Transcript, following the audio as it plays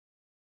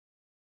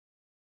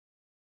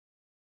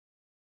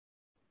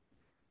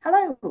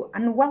Hello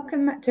and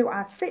welcome to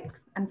our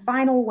sixth and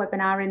final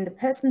webinar in the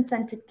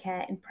Person-Centred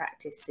Care in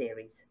Practice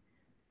series.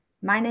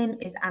 My name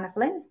is Anna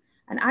Flynn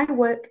and I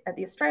work at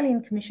the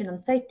Australian Commission on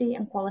Safety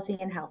and Quality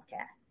in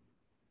Healthcare.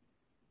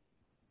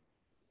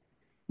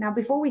 Now,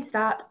 before we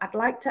start, I'd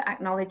like to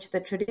acknowledge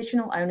the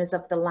traditional owners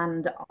of the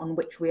land on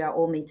which we are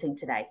all meeting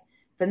today.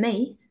 For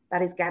me,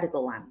 that is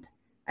Gadigal land,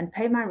 and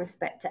pay my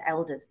respect to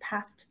elders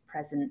past,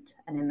 present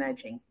and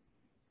emerging.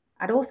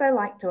 I'd also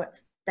like to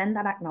extend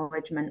that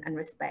acknowledgement and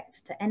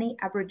respect to any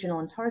Aboriginal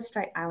and Torres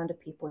Strait Islander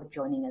people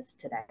joining us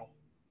today.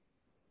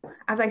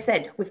 As I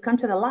said, we've come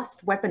to the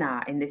last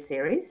webinar in this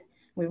series.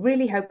 We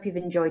really hope you've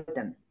enjoyed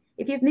them.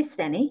 If you've missed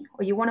any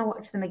or you want to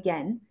watch them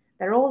again,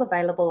 they're all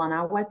available on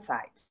our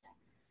website.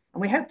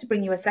 And we hope to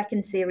bring you a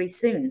second series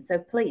soon, so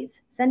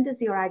please send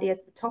us your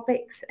ideas for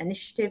topics,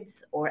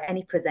 initiatives, or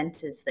any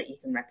presenters that you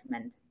can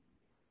recommend.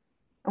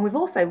 And we've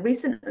also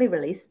recently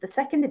released the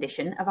second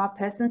edition of our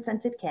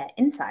Person-Centred Care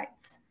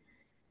Insights,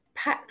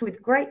 packed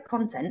with great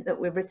content that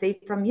we've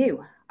received from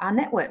you, our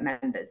network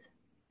members.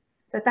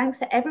 So thanks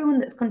to everyone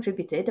that's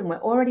contributed, and we're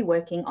already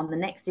working on the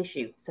next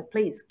issue, so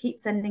please keep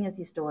sending us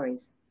your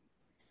stories.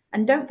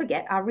 And don't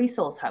forget our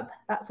resource hub.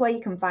 That's where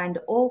you can find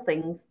all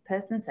things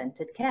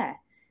person-centred care,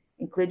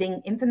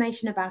 including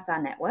information about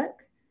our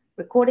network,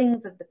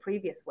 recordings of the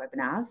previous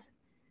webinars,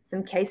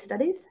 some case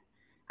studies,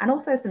 and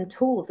also some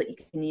tools that you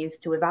can use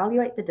to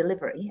evaluate the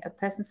delivery of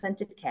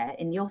person-centred care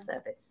in your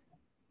service.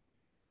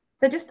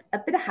 So just a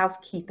bit of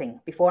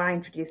housekeeping before I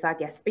introduce our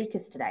guest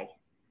speakers today.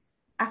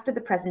 After the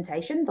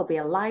presentation, there'll be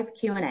a live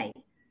Q&A,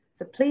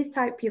 so please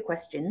type your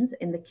questions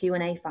in the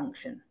Q&A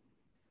function.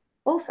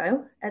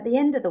 Also, at the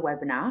end of the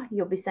webinar,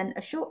 you'll be sent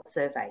a short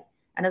survey,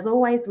 and as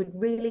always, we'd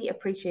really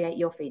appreciate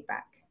your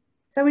feedback.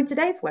 So in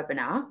today's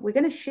webinar, we're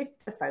going to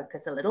shift the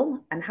focus a little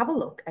and have a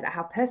look at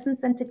how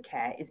person-centred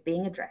care is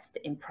being addressed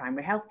in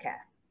primary healthcare.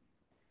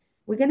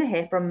 We're going to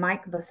hear from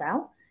Mike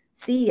Bussell,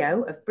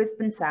 CEO of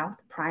Brisbane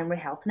South Primary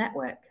Health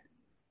Network.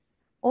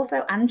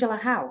 Also Angela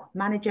Howe,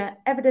 Manager,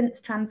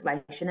 Evidence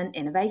Translation and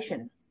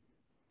Innovation.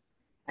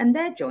 And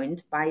they're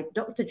joined by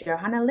Dr.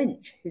 Johanna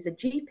Lynch, who's a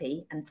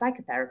GP and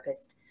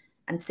psychotherapist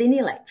and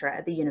Senior Lecturer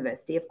at the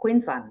University of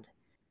Queensland.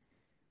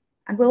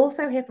 And we'll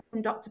also hear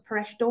from Dr.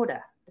 Paresh Dawda,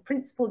 the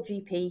Principal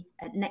GP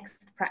at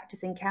Next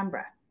Practice in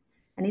Canberra.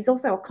 And he's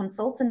also a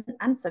consultant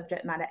and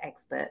subject matter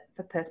expert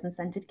for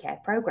person-centred care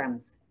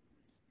programs.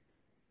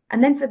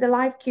 And then for the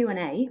live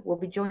Q&A, we'll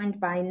be joined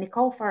by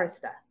Nicole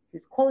Forrester,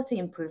 who's Quality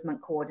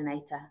Improvement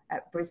Coordinator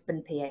at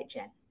Brisbane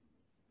PHN.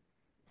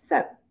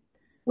 So,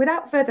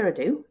 without further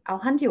ado, I'll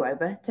hand you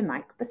over to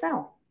Mike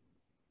Bussell.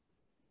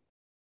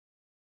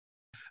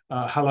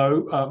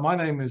 Hello, my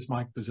name is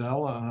Mike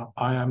Bussell.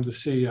 I am the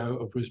CEO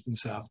of Brisbane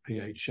South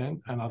PHN,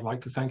 and I'd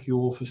like to thank you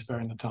all for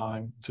sparing the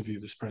time to view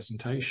this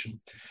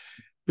presentation.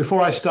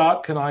 Before I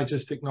start, can I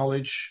just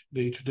acknowledge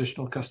the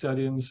traditional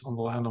custodians on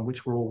the land on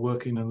which we're all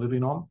working and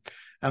living on,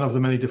 and of the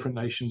many different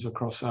nations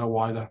across our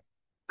wider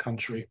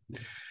country.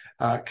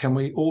 Can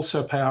we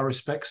also pay our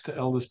respects to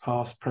elders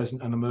past,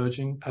 present and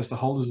emerging as the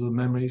holders of the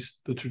memories,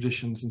 the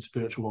traditions and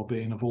spiritual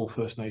well-being of all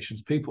First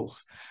Nations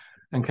peoples?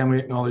 And can we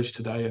acknowledge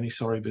today any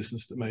sorry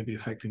business that may be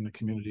affecting the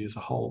community as a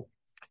whole?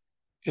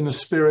 In the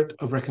spirit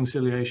of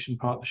reconciliation,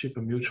 partnership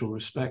and mutual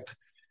respect,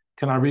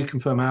 can I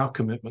reconfirm our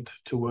commitment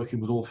to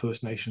working with all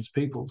First Nations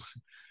peoples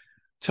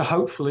to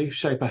hopefully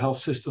shape a health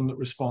system that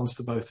responds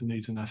to both the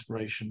needs and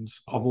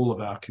aspirations of all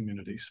of our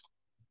communities.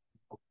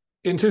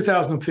 In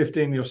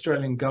 2015, the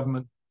Australian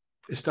government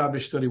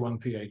established 31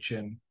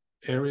 PHN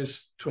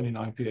areas,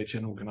 29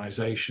 PHN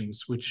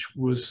organisations, which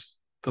was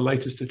the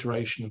latest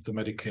iteration of the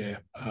Medicare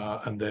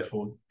and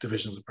therefore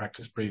divisions of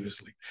practice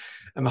previously.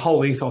 And the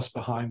whole ethos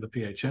behind the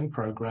PHN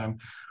program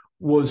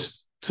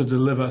was to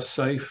deliver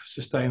safe,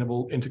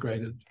 sustainable,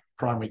 integrated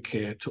primary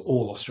care to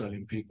all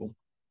Australian people.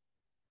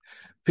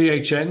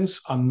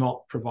 PHNs are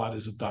not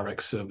providers of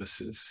direct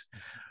services.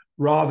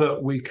 Rather,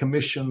 we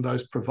commission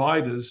those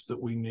providers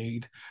that we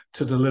need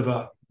to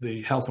deliver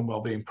the health and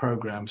wellbeing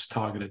programs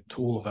targeted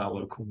to all of our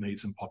local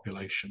needs and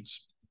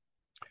populations.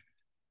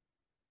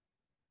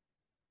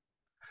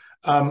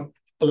 A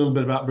little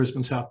bit about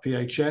Brisbane South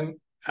PHN.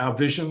 Our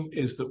vision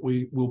is that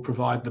we will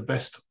provide the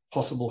best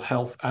possible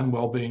health and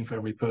wellbeing for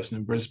every person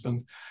in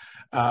Brisbane.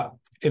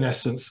 In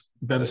essence,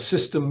 better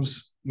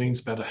systems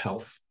means better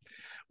health.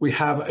 We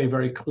have a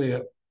very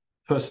clear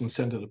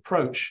person-centered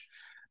approach,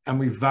 and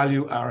we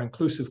value our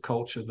inclusive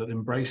culture that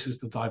embraces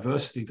the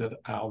diversity that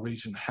our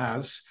region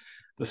has,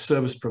 the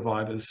service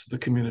providers, the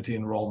community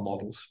and role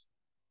models.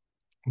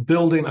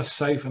 Building a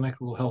safe and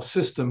equitable health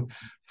system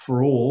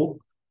for all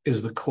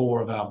is the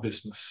core of our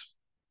business.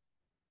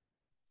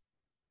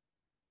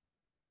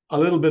 A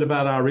little bit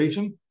about our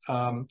region.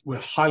 We're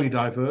highly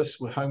diverse.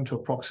 We're home to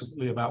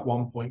approximately about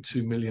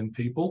 1.2 million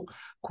people,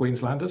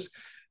 Queenslanders.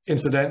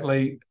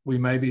 Incidentally, we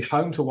may be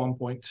home to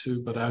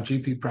 1.2, but our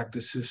GP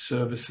practices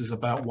services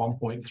about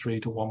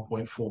 1.3 to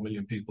 1.4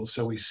 million people.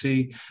 So we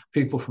see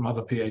people from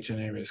other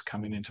PHN areas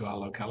coming into our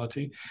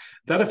locality.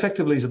 That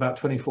effectively is about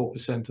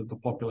 24% of the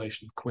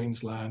population of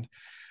Queensland.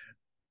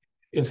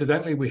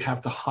 Incidentally, we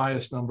have the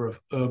highest number of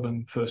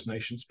urban First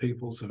Nations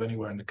peoples of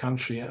anywhere in the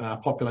country, and our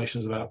population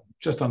is about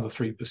just under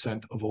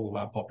 3% of all of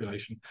our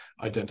population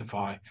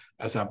identify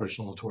as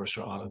Aboriginal and Torres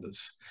Strait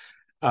Islanders.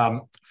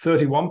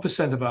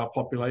 31% of our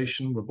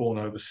population were born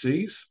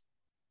overseas,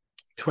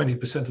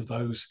 20% of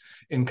those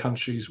in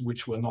countries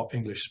which were not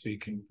English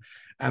speaking.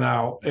 And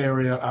our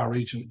area, our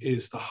region,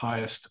 is the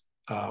highest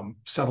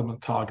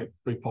settlement target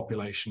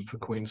repopulation for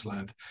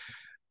Queensland.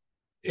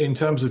 In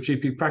terms of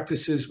GP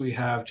practices, we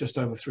have just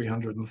over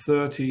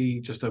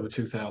 330, just over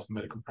 2,000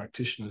 medical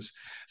practitioners.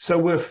 So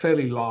we're a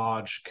fairly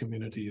large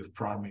community of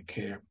primary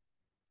care.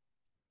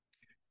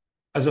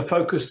 As a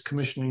focused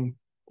commissioning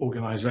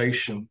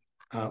organisation,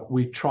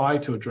 we try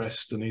to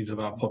address the needs of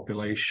our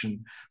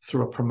population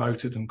through a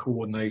promoted and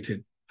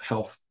coordinated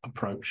health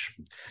approach.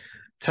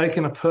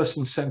 Taking a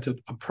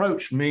person-centred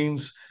approach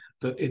means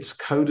that it's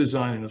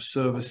co-designing of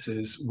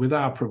services with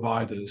our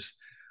providers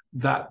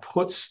that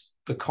puts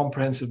the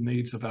comprehensive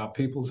needs of our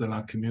peoples and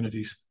our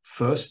communities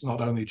first,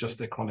 not only just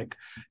their chronic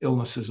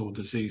illnesses or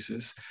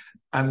diseases.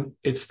 And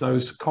it's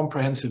those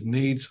comprehensive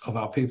needs of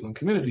our people and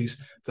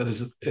communities that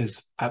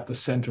is at the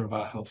centre of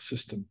our health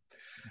system.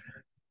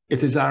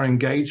 It is our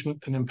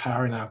engagement in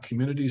empowering our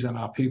communities and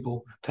our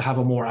people to have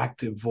a more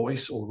active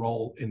voice or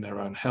role in their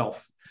own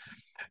health.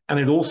 And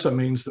it also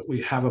means that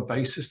we have a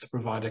basis to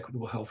provide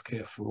equitable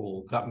healthcare for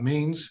all. That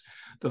means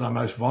that our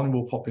most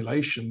vulnerable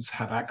populations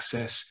have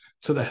access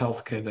to the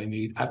healthcare they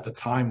need at the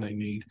time they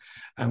need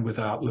and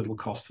without little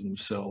cost to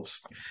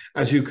themselves.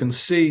 As you can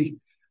see,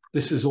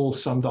 this is all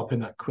summed up in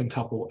that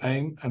quintuple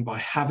aim. And by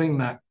having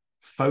that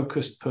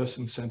focused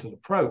person-centered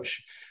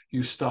approach,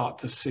 you start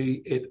to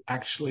see it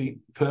actually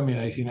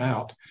permeating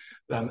out.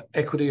 An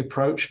equity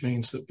approach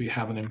means that we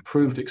have an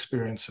improved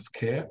experience of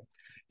care,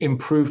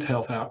 improved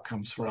health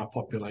outcomes for our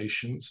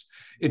populations.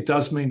 It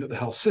does mean that the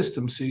health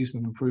system sees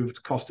an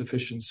improved cost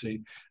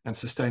efficiency and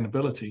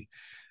sustainability.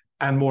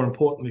 And more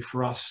importantly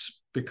for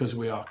us, because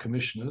we are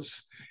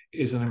commissioners,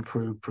 is an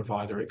improved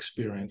provider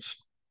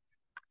experience.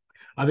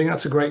 I think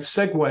that's a great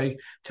segue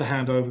to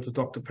hand over to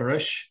Dr.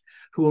 Paresh,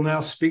 who will now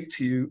speak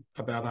to you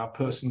about our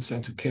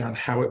person-centered care and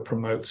how it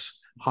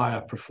promotes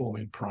higher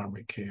performing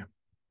primary care.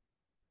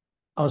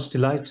 I was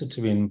delighted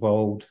to be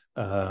involved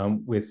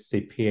with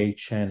the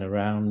PHN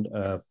around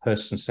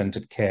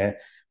person-centered care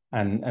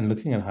and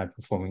looking at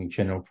high-performing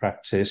general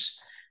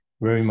practice,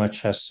 very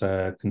much as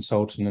a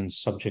consultant and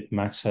subject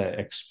matter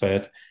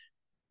expert.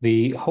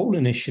 The whole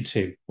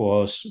initiative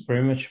was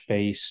very much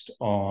based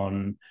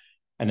on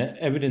an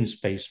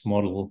evidence-based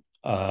model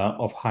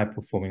of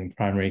high-performing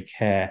primary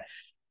care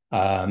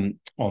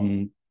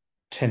on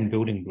 10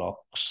 building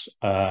blocks.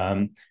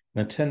 The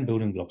 10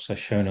 building blocks are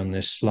shown on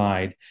this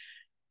slide.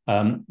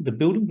 The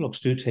building blocks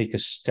do take a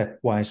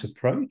stepwise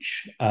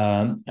approach,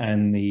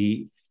 and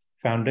the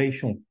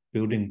foundational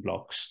building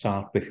blocks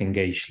start with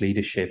engaged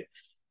leadership.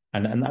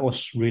 And that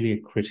was really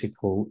a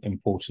critical,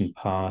 important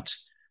part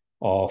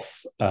of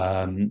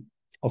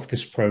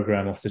this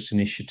program, of this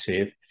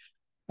initiative.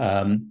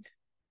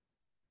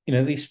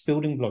 These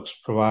building blocks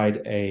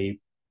provide a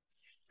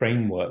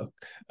framework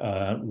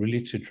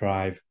really to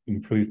drive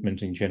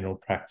improvement in general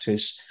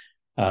practice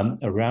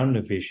around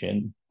a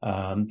vision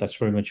that's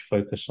very much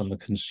focused on the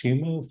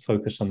consumer,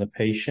 focused on the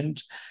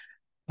patient.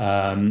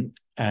 And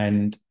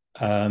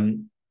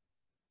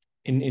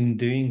in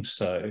doing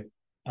so,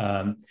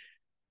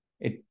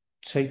 it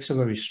takes a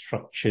very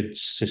structured,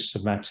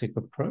 systematic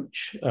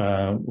approach,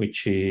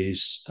 which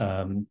is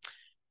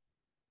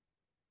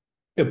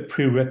a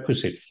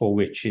prerequisite for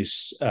which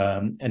is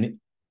an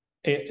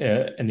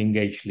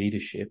engaged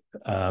leadership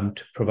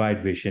to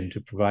provide vision,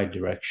 to provide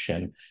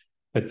direction,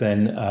 but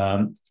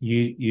then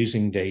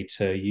using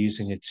data,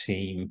 using a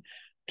team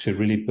to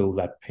really build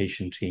that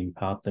patient-team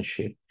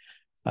partnership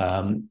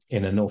in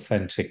an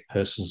authentic,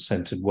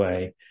 person-centered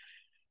way.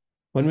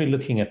 When we're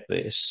looking at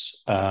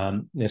this,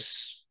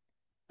 there's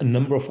a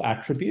number of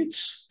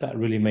attributes that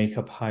really make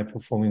up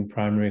high-performing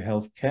primary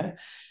healthcare.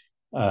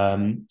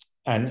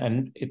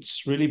 And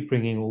it's really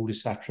bringing all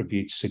these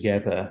attributes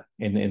together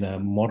in a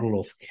model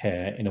of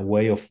care, in a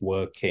way of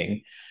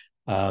working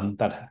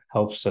that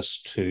helps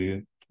us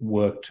to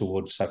work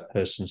towards that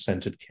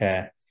person-centered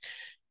care.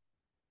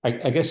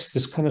 I guess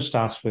this kind of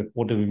starts with,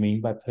 what do we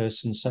mean by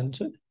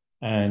person-centered?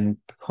 And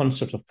the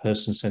concept of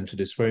person-centered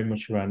is very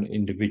much around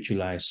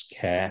individualized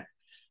care,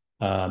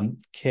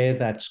 care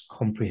that's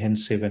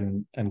comprehensive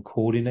and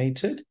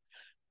coordinated,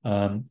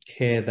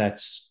 care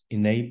that's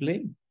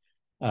enabling,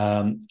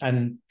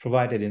 and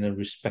provided in a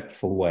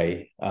respectful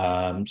way.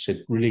 So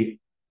it really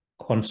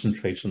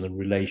concentrates on the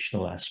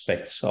relational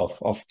aspects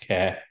of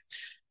care.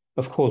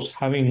 Of course,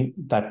 having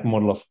that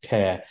model of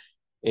care,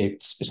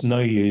 it's no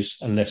use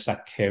unless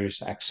that care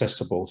is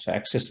accessible. So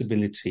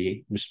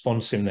accessibility,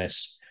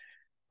 responsiveness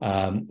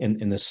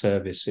in the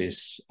service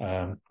is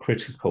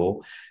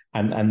critical.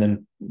 And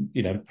then,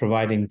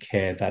 providing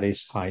care that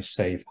is high,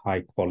 safe,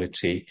 high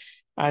quality,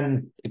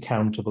 and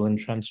accountable and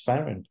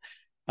transparent.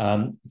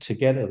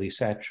 Together,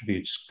 these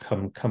attributes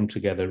come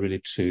together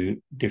really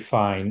to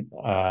define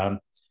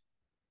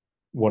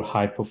what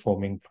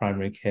high-performing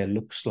primary care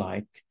looks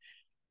like.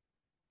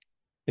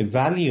 The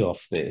value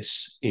of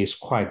this is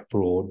quite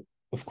broad.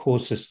 Of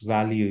course, this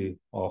value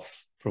of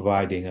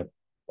providing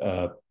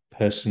a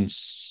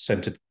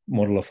person-centered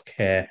model of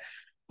care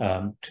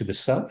to the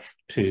self,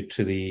 to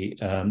the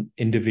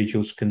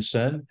individuals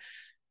concerned,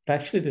 but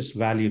actually this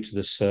value to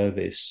the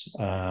service,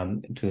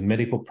 to the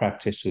medical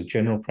practice, to the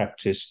general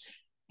practice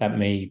that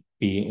may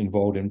be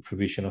involved in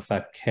provision of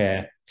that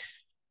care.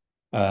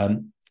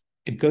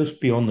 It goes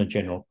beyond the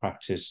general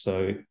practice,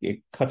 so it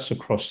cuts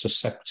across the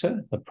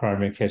sector, the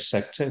primary care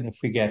sector. And if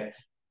we get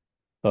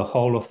the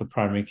whole of the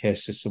primary care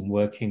system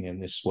working in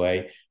this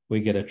way, we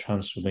get a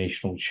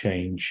transformational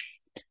change.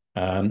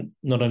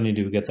 Not only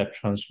do we get that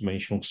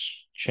transformational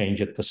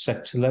change at the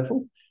sector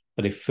level,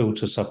 but it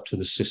filters up to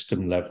the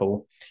system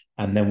level,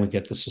 and then we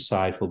get the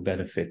societal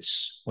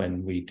benefits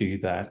when we do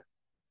that.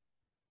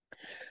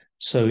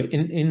 So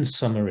in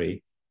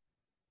summary,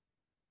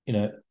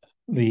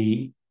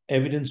 the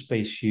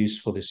evidence-based use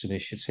for this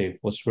initiative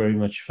was very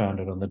much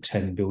founded on the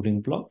 10 building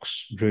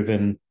blocks,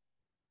 driven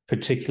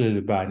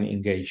particularly by an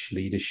engaged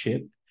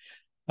leadership,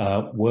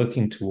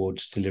 working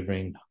towards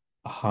delivering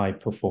a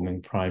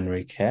high-performing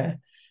primary care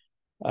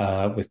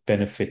with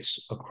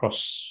benefits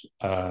across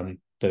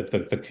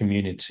the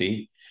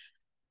community.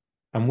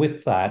 And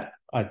with that,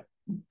 I'd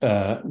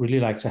really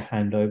like to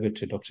hand over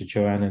to Dr.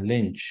 Johanna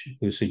Lynch,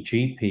 who's a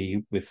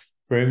GP with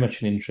very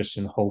much an interest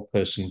in whole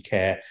person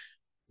care,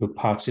 who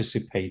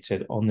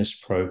participated on this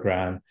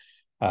program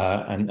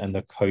and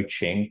the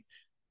coaching.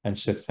 And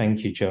so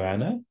thank you,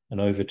 Johanna,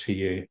 and over to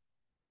you.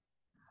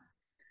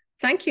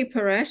 Thank you,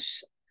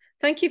 Paresh.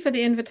 Thank you for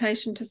the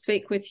invitation to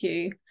speak with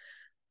you.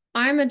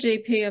 I'm a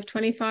GP of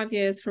 25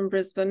 years from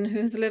Brisbane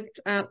who has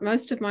lived out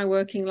most of my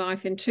working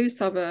life in 2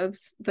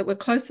 suburbs that were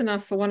close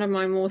enough for one of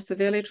my more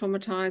severely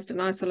traumatized and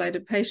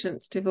isolated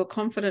patients to feel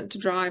confident to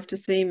drive to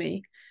see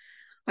me.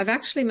 I've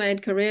actually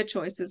made career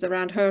choices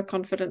around her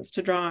confidence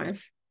to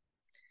drive.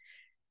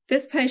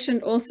 This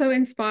patient also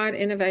inspired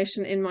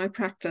innovation in my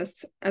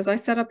practice as I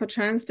set up a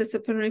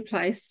transdisciplinary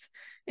place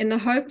in the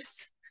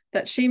hopes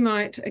that she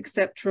might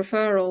accept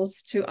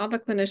referrals to other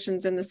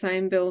clinicians in the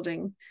same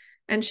building,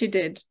 and she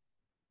did.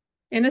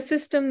 In a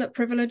system that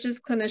privileges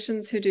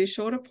clinicians who do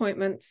short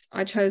appointments,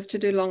 I chose to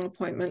do long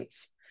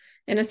appointments.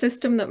 In a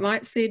system that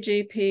might see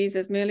GPs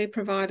as merely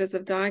providers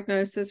of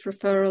diagnosis,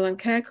 referral, and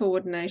care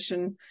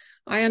coordination,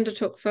 I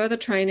undertook further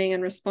training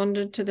and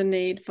responded to the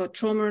need for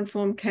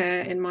trauma-informed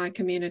care in my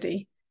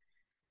community.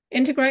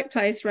 Integrate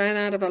Place ran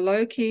out of a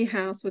low-key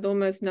house with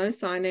almost no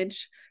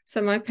signage,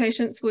 so my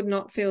patients would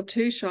not feel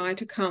too shy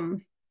to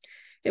come.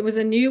 It was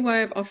a new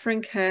way of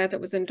offering care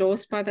that was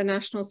endorsed by the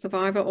National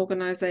Survivor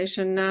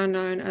Organisation, now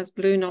known as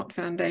Blue Knot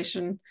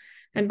Foundation,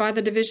 and by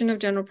the Division of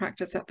General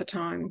Practice at the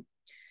time.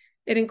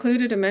 It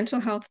included a mental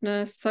health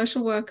nurse,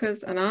 social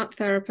workers, an art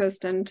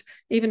therapist, and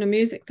even a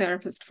music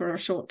therapist for a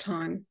short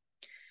time.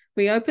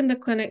 We opened the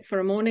clinic for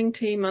a morning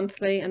tea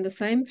monthly, and the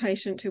same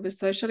patient who was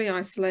socially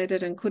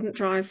isolated and couldn't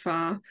drive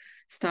far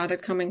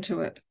started coming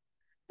to it.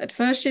 At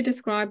first, she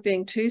described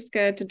being too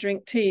scared to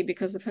drink tea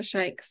because of her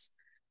shakes,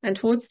 and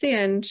towards the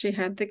end, she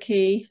had the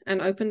key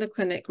and opened the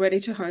clinic ready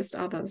to host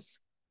others.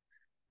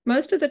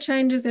 Most of the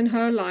changes in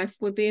her life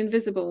would be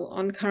invisible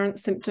on current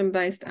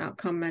symptom-based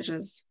outcome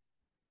measures.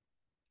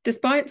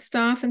 Despite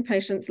staff and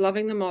patients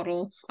loving the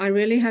model, I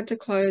really had to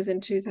close in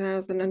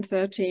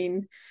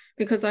 2013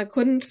 because I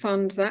couldn't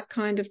fund that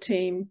kind of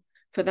team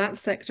for that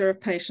sector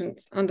of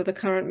patients under the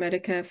current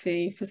Medicare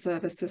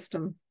fee-for-service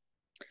system.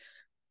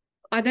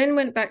 I then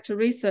went back to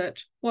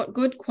research what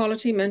good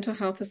quality mental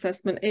health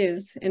assessment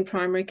is in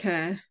primary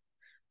care.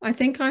 I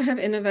think I have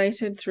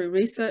innovated through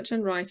research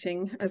and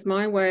writing as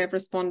my way of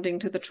responding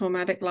to the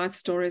traumatic life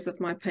stories of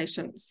my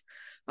patients.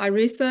 I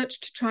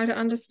researched to try to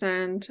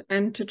understand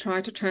and to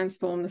try to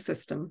transform the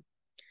system.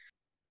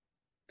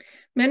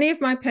 Many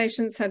of my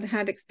patients had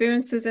had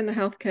experiences in the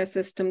healthcare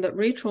system that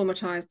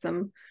re-traumatized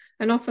them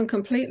and often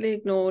completely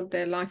ignored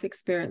their life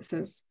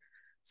experiences.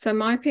 So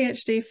my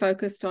PhD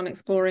focused on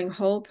exploring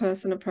whole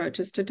person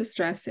approaches to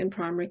distress in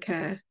primary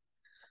care.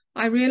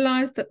 I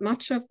realized that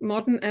much of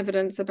modern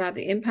evidence about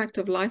the impact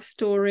of life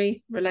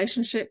story,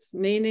 relationships,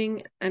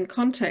 meaning, and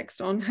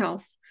context on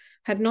health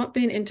had not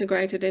been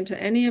integrated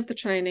into any of the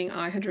training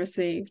I had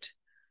received.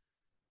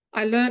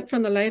 I learned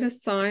from the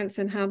latest science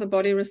in how the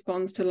body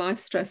responds to life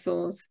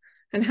stressors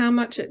and how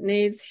much it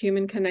needs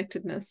human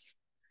connectedness.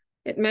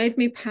 It made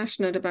me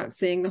passionate about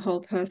seeing the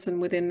whole person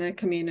within their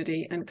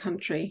community and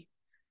country.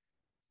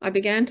 I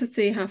began to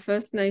see how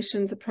First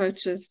Nations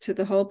approaches to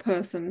the whole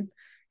person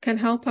can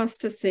help us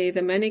to see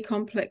the many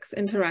complex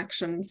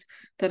interactions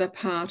that are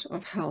part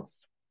of health.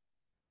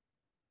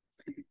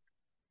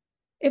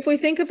 If we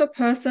think of a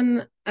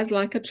person as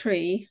like a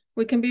tree,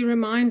 we can be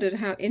reminded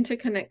how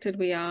interconnected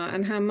we are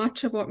and how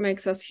much of what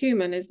makes us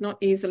human is not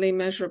easily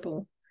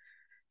measurable.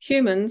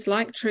 Humans,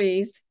 like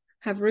trees,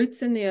 have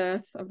roots in the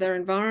earth of their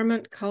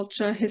environment,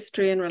 culture,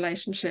 history, and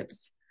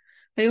relationships.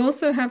 They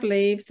also have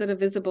leaves that are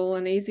visible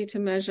and easy to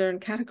measure and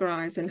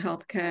categorize in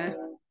healthcare.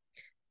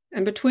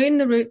 And between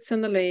the roots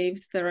and the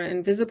leaves, there are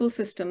invisible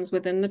systems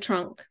within the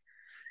trunk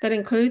that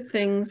include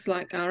things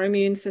like our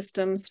immune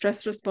system,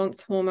 stress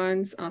response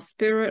hormones, our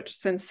spirit,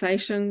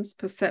 sensations,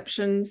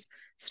 perceptions,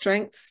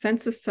 strength,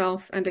 sense of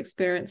self, and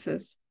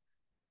experiences.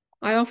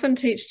 I often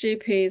teach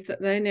GPs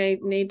that they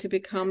need to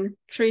become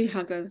tree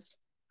huggers,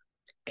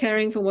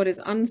 caring for what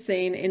is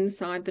unseen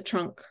inside the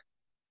trunk.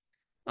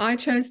 I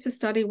chose to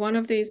study one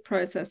of these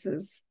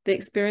processes, the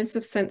experience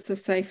of sense of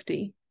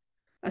safety,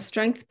 a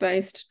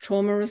strength-based,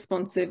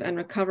 trauma-responsive and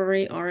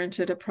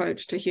recovery-oriented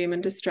approach to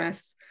human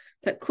distress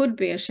that could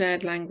be a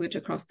shared language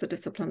across the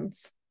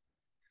disciplines.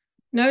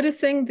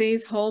 Noticing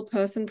these whole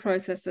person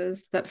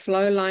processes that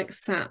flow like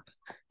sap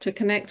to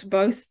connect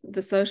both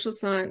the social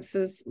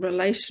sciences,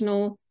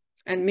 relational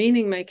and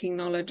meaning-making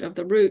knowledge of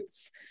the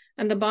roots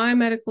and the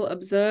biomedical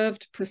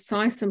observed,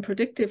 precise and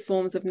predictive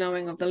forms of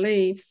knowing of the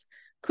leaves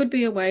could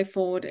be a way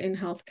forward in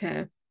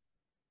healthcare.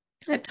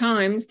 At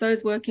times,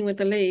 those working with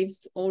the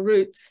leaves or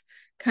roots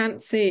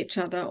can't see each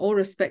other or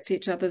respect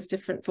each other's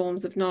different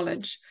forms of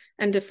knowledge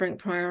and different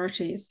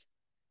priorities.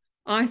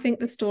 I think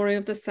the story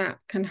of the sap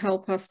can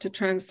help us to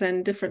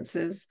transcend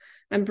differences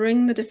and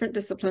bring the different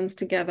disciplines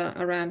together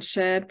around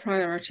shared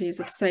priorities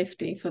of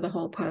safety for the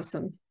whole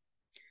person.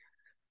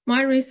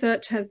 My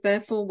research has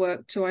therefore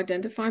worked to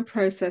identify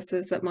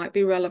processes that might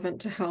be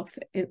relevant to health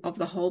of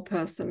the whole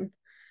person.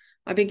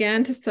 I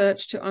began to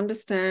search to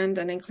understand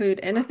and include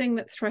anything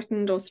that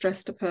threatened or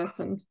stressed a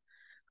person.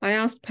 I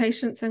asked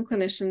patients and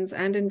clinicians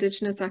and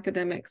Indigenous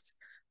academics,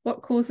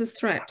 what causes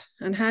threat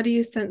and how do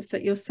you sense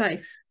that you're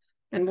safe?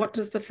 And what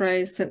does the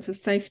phrase sense of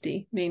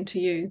safety mean to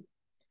you?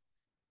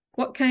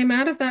 What came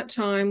out of that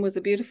time was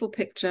a beautiful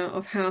picture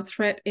of how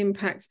threat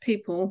impacts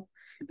people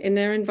in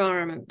their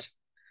environment.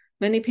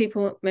 Many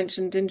people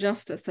mentioned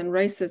injustice and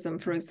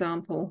racism, for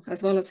example,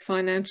 as well as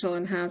financial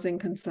and housing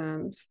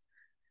concerns.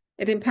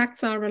 It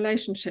impacts our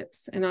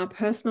relationships, in our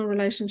personal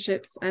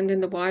relationships and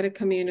in the wider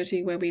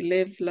community where we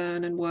live,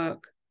 learn, and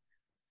work.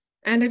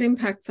 And it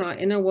impacts our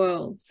inner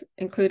worlds,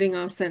 including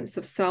our sense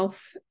of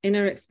self,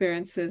 inner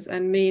experiences,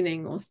 and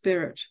meaning or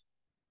spirit.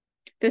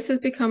 This has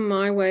become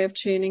my way of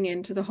tuning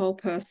into the whole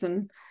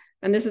person,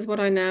 and this is what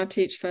I now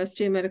teach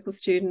first-year medical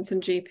students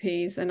and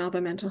GPs and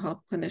other mental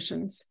health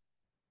clinicians.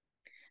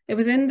 It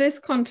was in this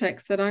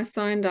context that I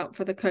signed up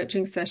for the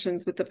coaching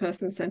sessions with the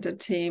person-centered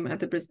team at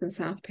the Brisbane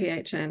South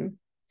PHN.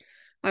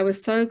 I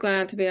was so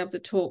glad to be able to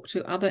talk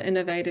to other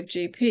innovative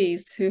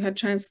GPs who had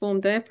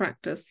transformed their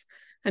practice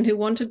and who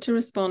wanted to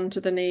respond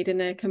to the need in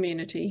their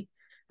community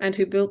and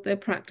who built their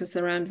practice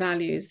around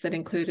values that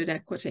included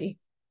equity.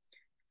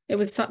 It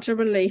was such a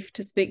relief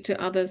to speak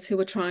to others who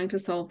were trying to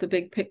solve the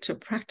big picture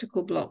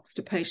practical blocks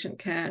to patient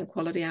care and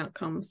quality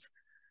outcomes.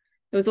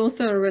 It was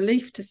also a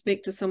relief to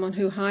speak to someone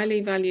who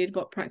highly valued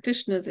what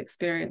practitioners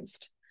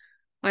experienced.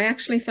 I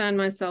actually found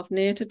myself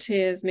near to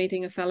tears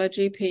meeting a fellow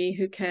GP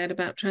who cared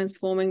about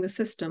transforming the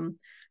system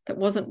that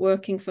wasn't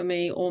working for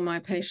me or my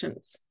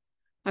patients.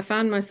 I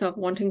found myself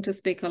wanting to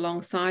speak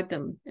alongside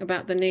them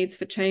about the needs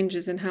for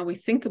changes in how we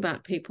think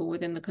about people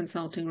within the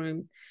consulting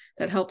room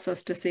that helps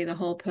us to see the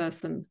whole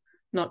person,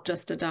 not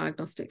just a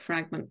diagnostic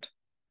fragment.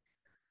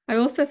 I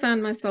also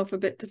found myself a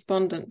bit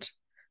despondent,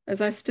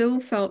 as I still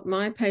felt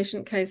my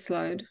patient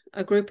caseload,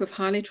 a group of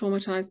highly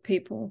traumatized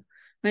people,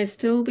 may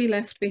still be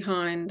left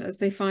behind as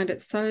they find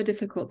it so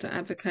difficult to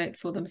advocate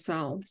for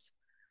themselves.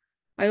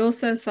 I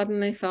also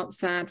suddenly felt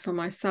sad for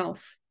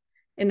myself.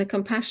 In the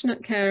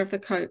compassionate care of the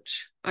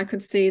coach, I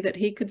could see that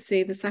he could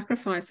see the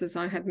sacrifices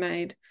I had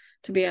made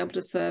to be able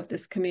to serve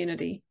this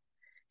community.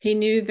 He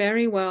knew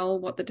very well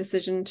what the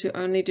decision to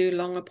only do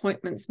long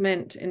appointments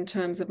meant in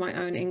terms of my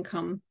own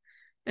income,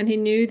 and he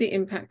knew the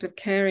impact of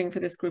caring for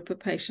this group of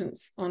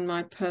patients on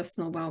my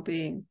personal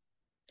well-being.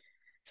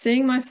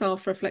 Seeing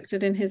myself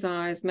reflected in his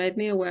eyes made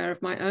me aware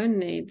of my own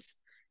needs.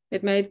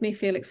 It made me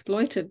feel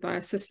exploited by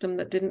a system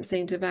that didn't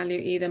seem to value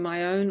either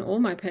my own or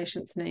my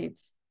patients'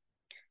 needs.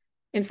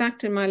 In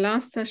fact, in my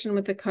last session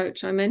with the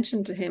coach, I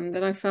mentioned to him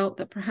that I felt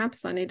that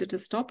perhaps I needed to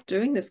stop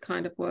doing this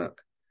kind of work.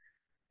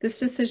 This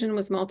decision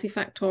was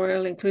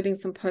multifactorial, including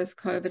some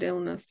post-COVID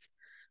illness,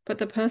 but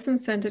the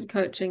person-centered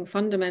coaching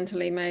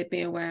fundamentally made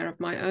me aware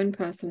of my own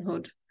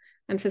personhood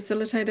and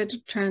facilitated a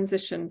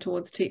transition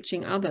towards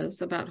teaching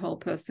others about whole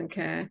person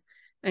care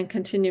and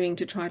continuing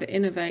to try to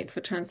innovate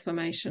for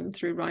transformation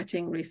through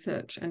writing,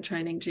 research, and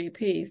training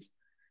GPs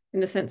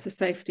in the sense of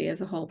safety as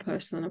a whole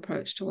person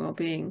approach to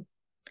well-being.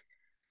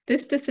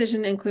 This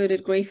decision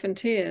included grief and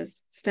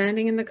tears,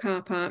 standing in the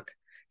car park,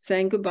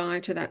 saying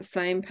goodbye to that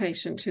same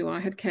patient who I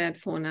had cared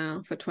for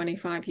now for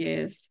 25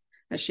 years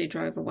as she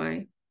drove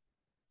away.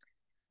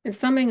 In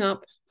summing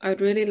up, I would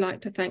really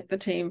like to thank the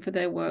team for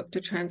their work to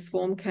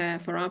transform care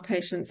for our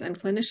patients and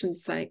clinicians'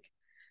 sake,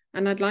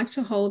 and I'd like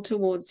to hold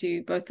towards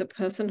you both the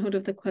personhood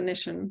of the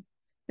clinician,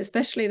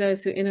 especially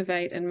those who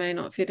innovate and may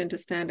not fit into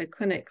standard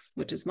clinics,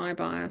 which is my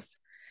bias,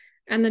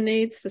 and the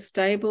needs for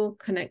stable,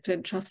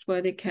 connected,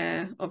 trustworthy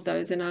care of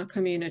those in our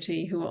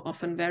community who are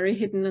often very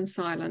hidden and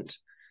silent,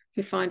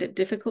 who find it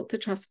difficult to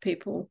trust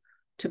people,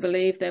 to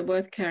believe they're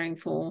worth caring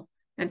for,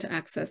 and to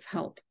access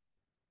help.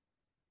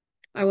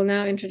 I will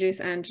now introduce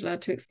Angela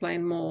to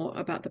explain more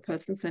about the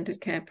person-centred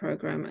care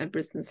program at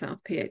Brisbane South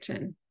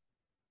PHN.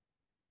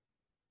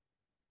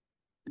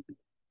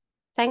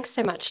 Thanks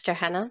so much,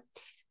 Johanna.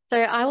 So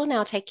I will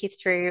now take you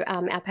through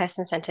our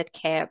person-centred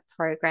care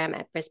program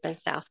at Brisbane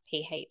South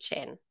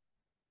PHN.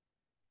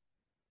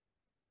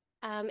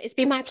 It's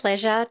been my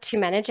pleasure to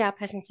manage our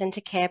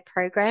person-centred care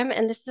program,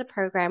 and this is a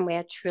program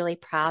we're truly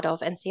proud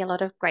of and see a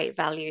lot of great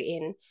value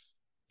in.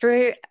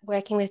 Through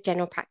working with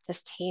general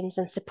practice teams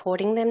and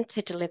supporting them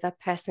to deliver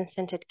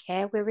person-centred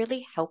care, we're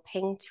really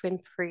helping to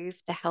improve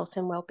the health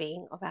and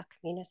well-being of our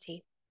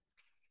community.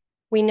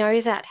 We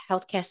know that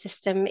healthcare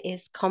system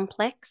is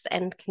complex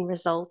and can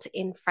result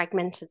in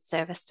fragmented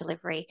service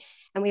delivery,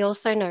 and we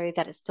also know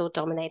that it's still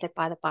dominated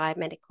by the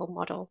biomedical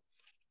model.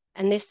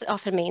 And this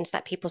often means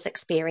that people's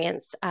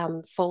experience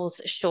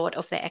falls short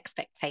of their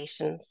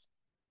expectations.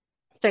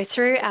 So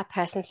through our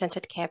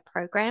person-centred care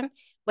program,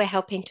 we're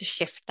helping to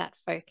shift that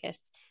focus.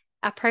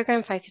 Our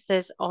program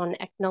focuses on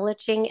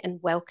acknowledging and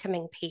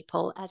welcoming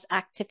people as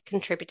active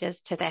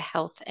contributors to their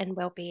health and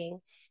well-being,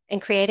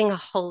 and creating a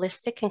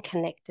holistic and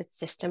connected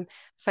system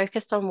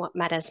focused on what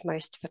matters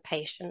most for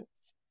patients.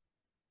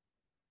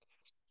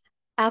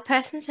 Our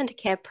person-centred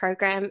care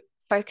program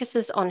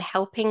focuses on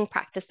helping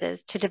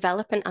practices to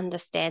develop an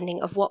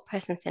understanding of what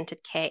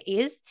person-centred care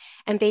is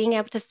and being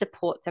able to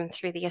support them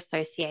through the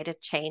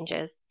associated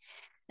changes.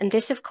 And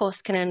this, of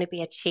course, can only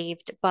be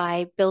achieved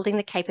by building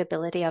the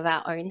capability of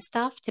our own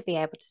staff to be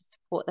able to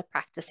support the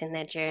practice in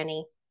their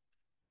journey.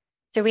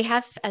 So we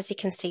have, as you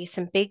can see,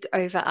 some big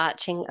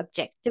overarching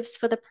objectives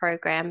for the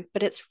program,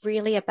 but it's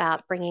really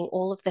about bringing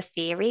all of the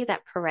theory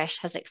that Paresh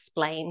has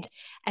explained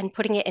and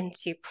putting it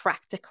into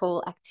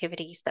practical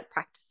activities that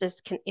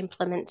practices can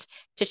implement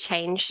to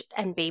change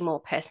and be more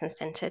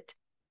person-centred.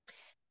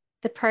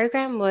 The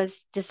program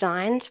was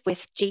designed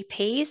with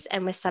GPs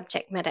and with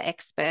subject matter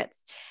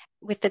experts,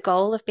 with the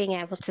goal of being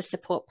able to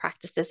support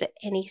practices at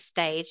any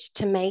stage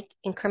to make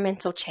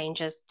incremental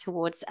changes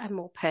towards a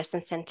more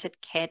person-centred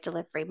care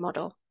delivery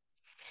model.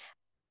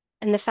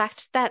 And the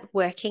fact that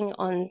working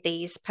on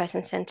these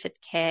person-centred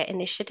care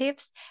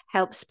initiatives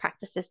helps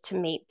practices to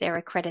meet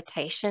their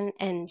accreditation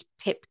and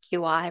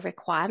PIP-QI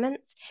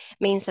requirements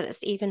means that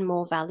it's even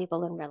more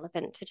valuable and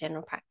relevant to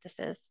general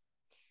practices.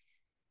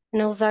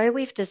 And although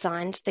we've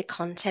designed the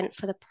content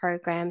for the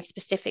program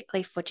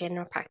specifically for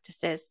general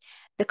practices,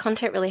 the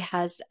content really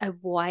has a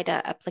wider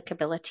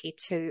applicability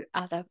to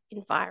other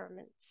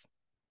environments.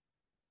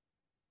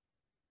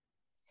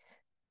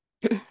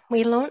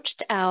 We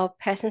launched our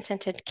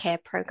person-centred care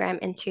program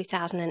in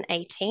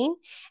 2018,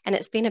 and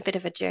it's been a bit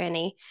of a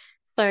journey.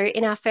 So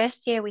in our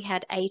first year, we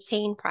had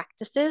 18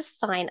 practices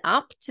sign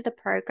up to the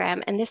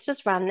program, and this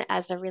was run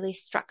as a really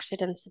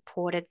structured and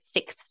supported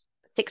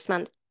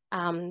six-month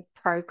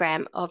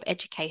program of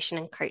education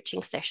and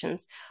coaching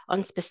sessions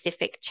on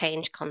specific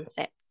change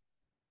concepts.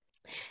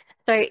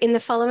 So in the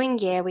following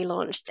year, we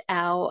launched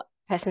our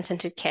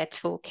person-centred care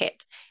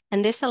toolkit,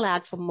 and this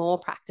allowed for more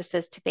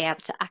practices to be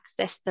able to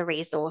access the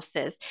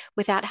resources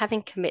without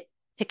having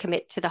to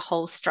commit to the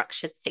whole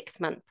structured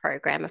 6-month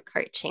program of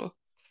coaching.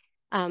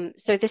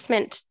 So this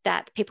meant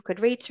that people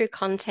could read through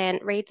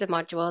content, read the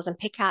modules, and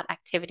pick out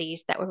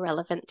activities that were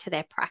relevant to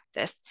their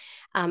practice.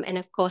 And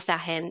of course,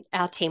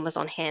 our team was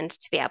on hand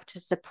to be able to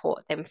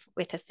support them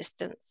with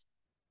assistance.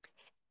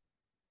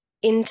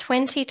 In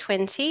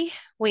 2020,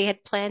 we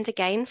had planned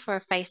again for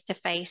a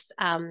face-to-face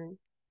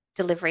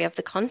delivery of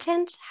the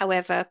content.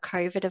 However,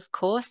 COVID, of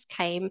course,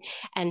 came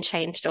and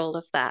changed all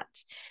of that.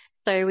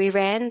 So we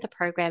ran the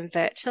program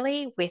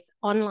virtually with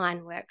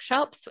online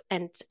workshops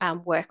and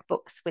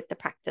workbooks with the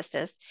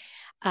practices.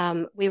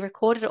 We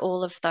recorded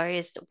all of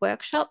those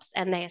workshops,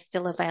 and they are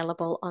still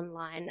available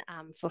online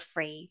for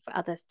free for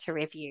others to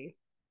review.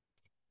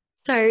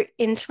 So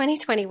in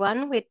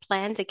 2021, we'd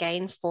planned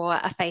again for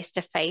a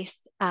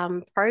face-to-face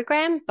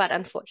program, but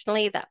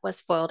unfortunately that was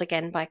foiled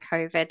again by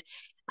COVID.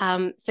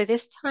 So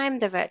this time,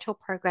 the virtual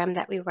program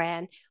that we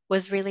ran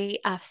was really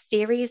a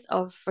series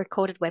of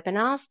recorded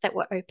webinars that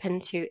were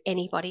open to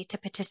anybody to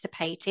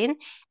participate in.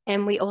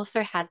 And we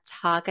also had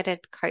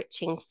targeted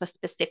coaching for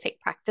specific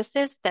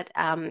practices that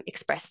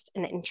expressed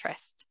an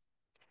interest.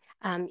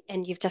 And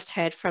you've just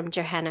heard from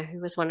Johanna, who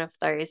was one of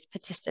those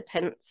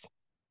participants.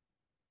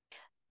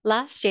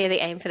 Last year,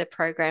 the aim for the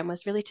program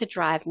was really to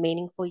drive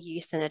meaningful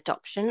use and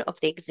adoption of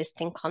the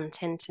existing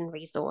content and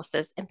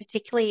resources, and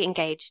particularly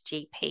engage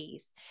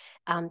GPs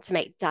to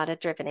make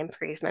data-driven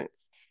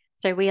improvements.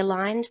 So we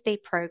aligned the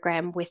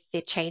program with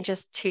the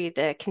changes to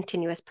the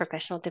continuous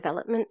professional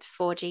development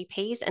for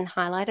GPs and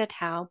highlighted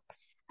how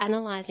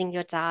analysing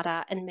your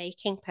data and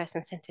making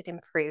person-centred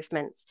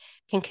improvements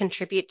can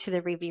contribute to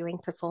the reviewing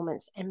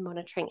performance and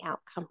monitoring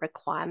outcome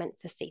requirement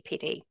for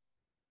CPD.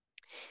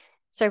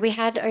 So we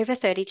had over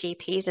 30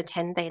 GPs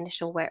attend the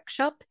initial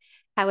workshop.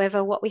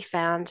 However, what we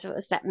found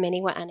was that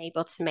many were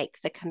unable to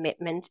make the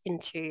commitment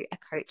into a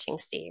coaching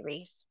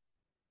series.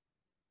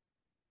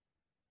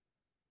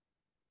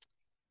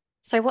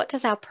 So what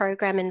does our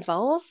program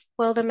involve?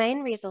 Well, the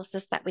main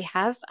resources that we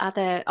have are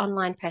the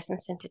online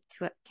person-centred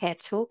care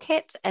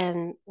toolkit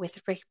and with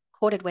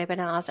recorded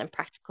webinars and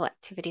practical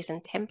activities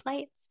and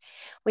templates.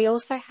 We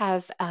also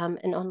have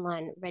an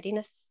online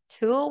readiness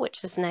tool,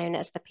 which is known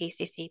as the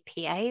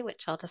PCCPA,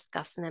 which I'll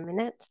discuss in a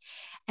minute.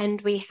 And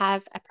we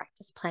have a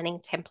practice planning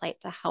template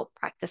to help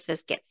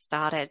practices get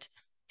started.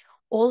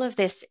 All of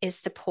this is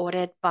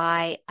supported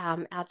by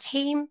our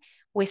team,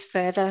 with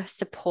further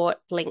support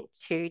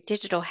linked to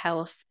digital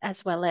health,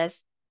 as well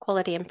as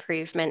quality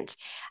improvement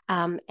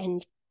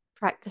and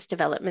practice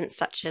development,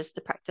 such as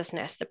the Practice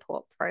Nurse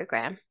Support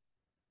Program.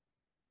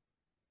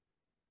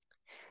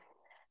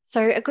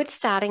 So a good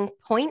starting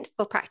point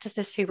for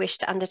practices who wish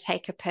to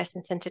undertake a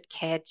person-centered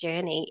care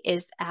journey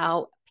is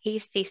our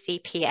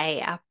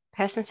PCCPA, our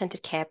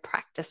Person-Centered Care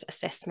Practice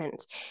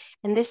Assessment.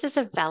 And this is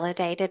a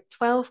validated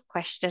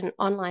 12-question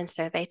online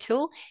survey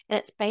tool, and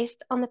it's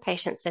based on the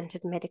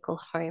Patient-Centered Medical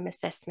Home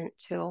Assessment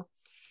tool.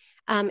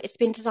 It's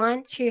been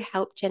designed to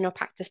help general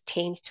practice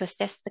teams to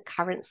assess the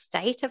current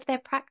state of their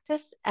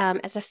practice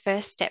as a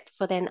first step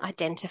for then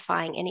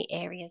identifying any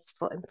areas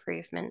for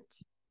improvement.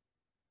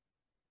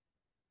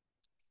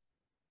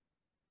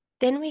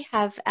 Then we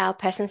have our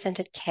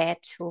Person-Centered Care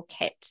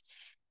Toolkit.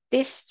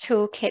 This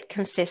toolkit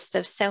consists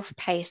of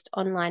self-paced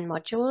online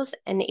modules,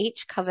 and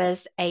each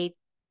covers a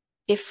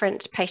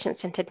different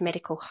patient-centered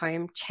medical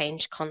home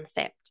change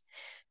concept.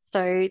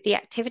 So the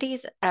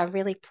activities are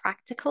really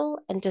practical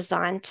and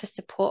designed to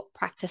support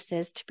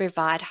practices to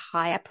provide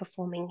higher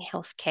performing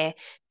healthcare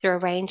through a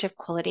range of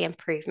quality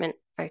improvement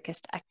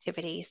focused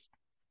activities.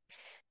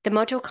 The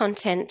module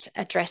content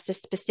addresses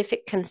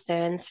specific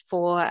concerns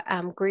for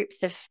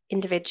groups of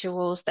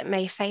individuals that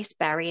may face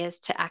barriers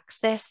to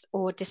access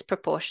or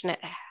disproportionate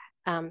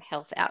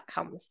health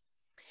outcomes.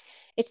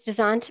 It's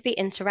designed to be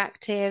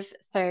interactive,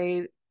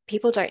 so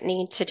people don't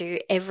need to do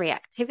every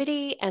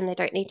activity and they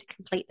don't need to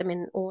complete them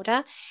in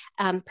order.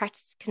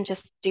 Practice can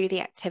just do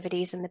the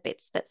activities and the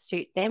bits that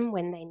suit them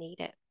when they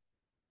need it.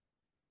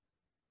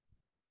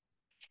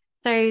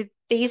 So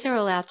these are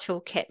all our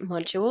toolkit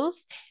modules.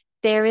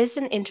 There is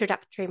an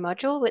introductory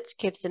module which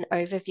gives an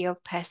overview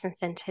of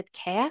person-centered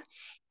care,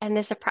 and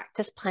there's a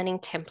practice planning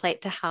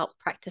template to help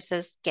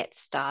practices get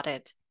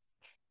started.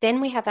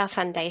 Then we have our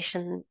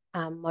foundation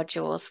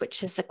modules,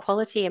 which is the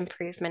quality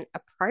improvement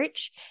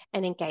approach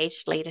and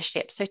engaged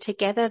leadership. So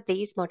together,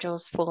 these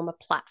modules form a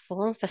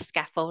platform for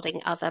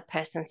scaffolding other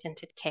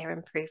person-centered care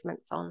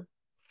improvements on.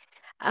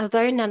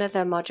 Although none of the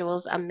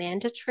modules are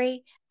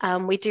mandatory,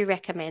 we do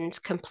recommend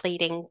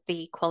completing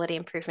the quality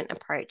improvement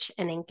approach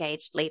and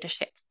engaged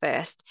leadership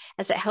first,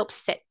 as it helps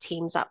set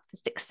teams up for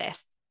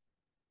success.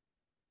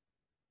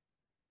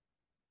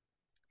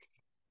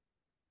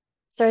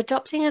 So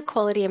adopting a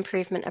quality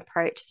improvement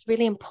approach is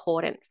really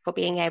important for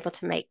being able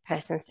to make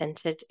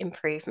person-centered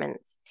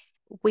improvements.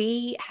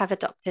 We have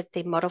adopted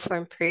the model for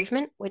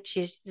improvement, which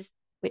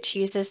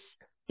uses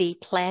the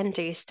plan,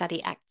 do,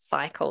 study, act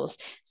cycles.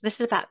 So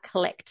this is about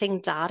collecting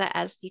data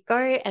as you go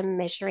and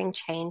measuring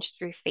change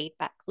through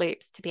feedback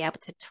loops to be able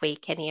to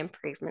tweak any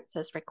improvements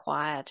as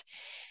required.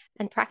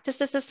 And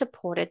practices are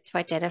supported to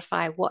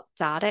identify what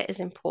data is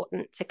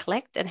important to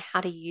collect and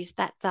how to use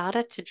that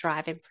data to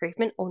drive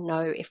improvement or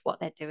know if what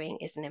they're doing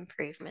is an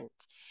improvement.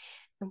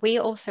 And we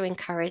also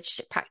encourage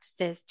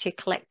practices to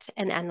collect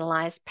and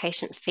analyze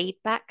patient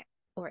feedback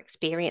or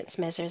experience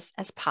measures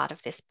as part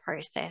of this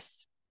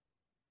process.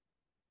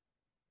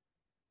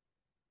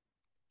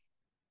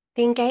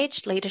 The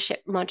engaged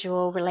leadership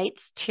module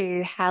relates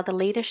to how the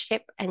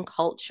leadership and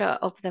culture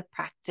of the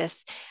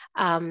practice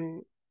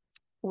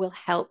will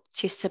help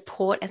to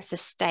support and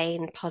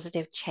sustain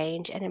positive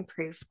change and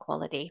improve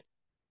quality.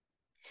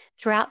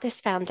 Throughout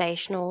this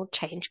foundational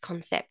change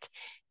concept,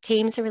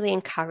 teams are really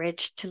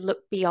encouraged to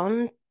look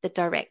beyond the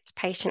direct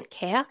patient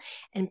care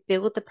and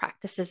build the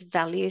practice's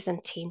values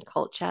and team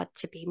culture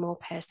to be more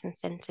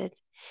person-centered.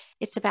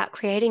 It's about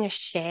creating a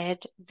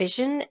shared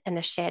vision and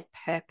a shared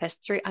purpose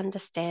through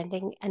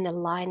understanding and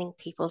aligning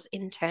people's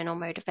internal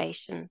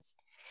motivations.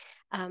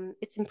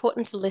 It's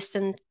important to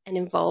listen and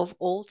involve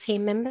all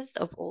team members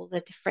of all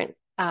the different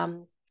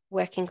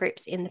working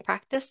groups in the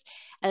practice,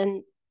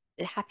 and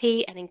a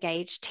happy and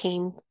engaged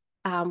team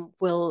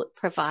will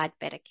provide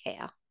better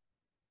care.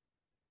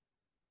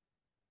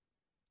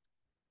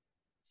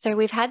 So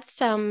we've had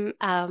some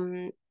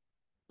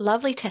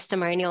lovely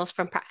testimonials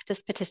from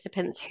practice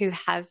participants who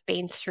have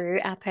been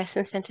through our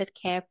person-centered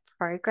care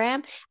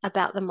program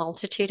about the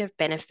multitude of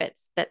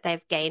benefits that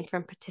they've gained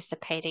from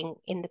participating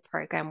in the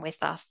program with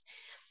us.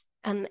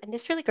 And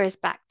this really goes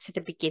back to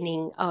the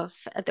beginning of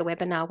the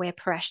webinar where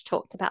Paresh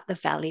talked about the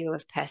value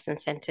of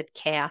person-centered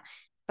care.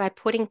 By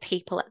putting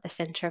people at the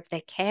centre of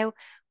their care,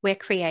 we're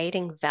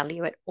creating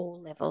value at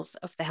all levels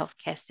of the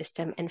healthcare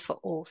system and for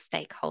all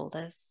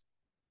stakeholders.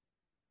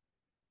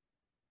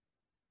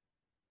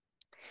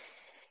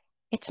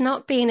 It's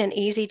not been an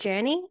easy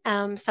journey.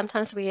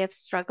 Sometimes we have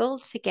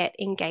struggled to get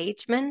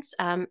engagement,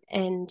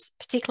 and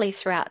particularly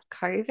throughout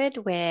COVID,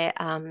 where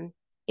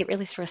it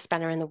really threw a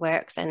spanner in the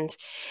works and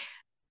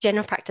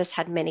general practice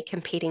had many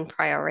competing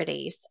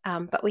priorities,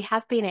 but we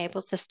have been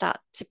able to start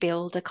to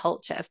build a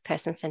culture of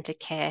person-centered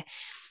care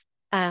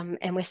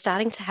And we're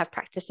starting to have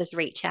practices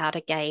reach out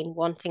again,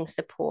 wanting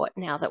support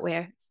now that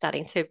we're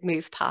starting to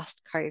move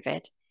past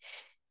COVID.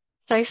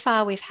 So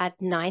far, we've had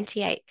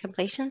 98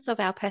 completions of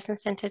our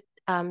person-centered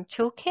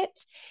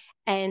toolkit,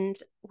 and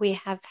we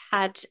have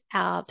had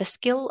the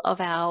skill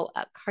of our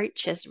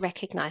coaches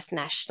recognised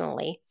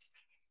nationally.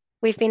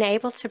 We've been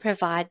able to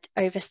provide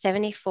over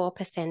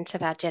 74%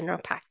 of our general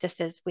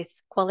practices with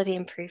quality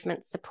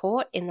improvement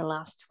support in the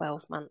last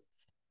 12 months.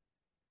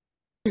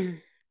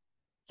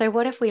 So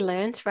what have we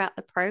learned throughout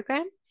the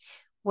program?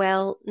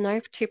 Well,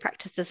 no two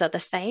practices are the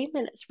same,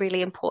 and it's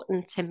really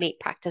important to meet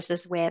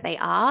practices where they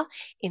are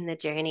in the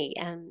journey.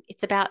 And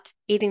it's about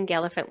eating the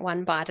elephant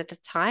one bite at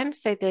a time.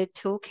 So the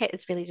toolkit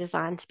is really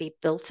designed to be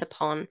built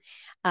upon,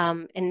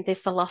 and the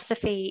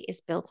philosophy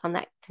is built on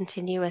that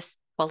continuous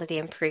quality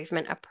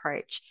improvement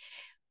approach.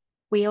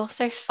 We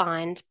also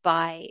find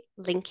by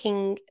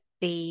linking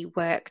the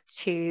work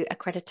to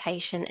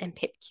accreditation and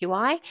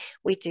PIPQI,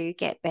 we do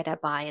get better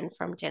buy-in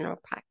from general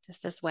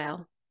practice as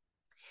well.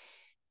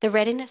 The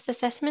readiness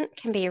assessment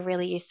can be a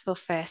really useful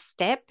first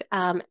step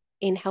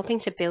in helping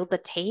to build the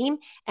team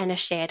and a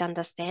shared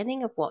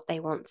understanding of what they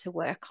want to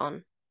work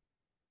on.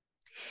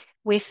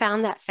 We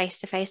found that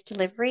face-to-face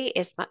delivery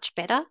is much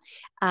better.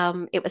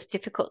 It was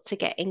difficult to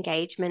get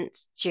engagement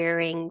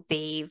during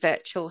the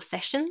virtual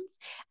sessions.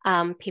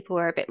 People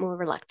were a bit more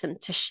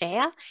reluctant to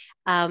share.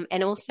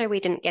 And also we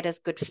didn't get as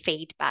good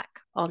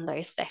feedback on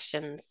those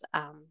sessions.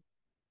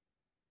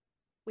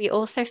 We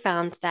also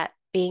found that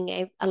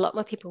a lot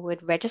more people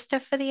would register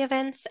for the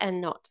events and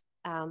not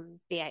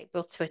be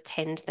able to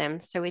attend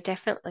them. So we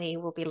definitely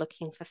will be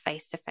looking for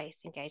face-to-face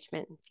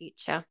engagement in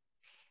future.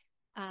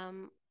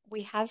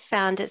 We have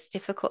found it's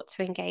difficult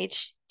to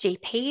engage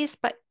GPs,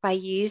 but by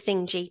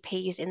using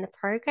GPs in the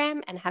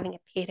program and having a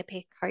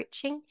peer-to-peer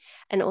coaching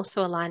and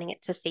also aligning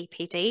it to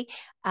CPD,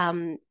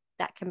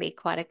 that can be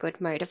quite a good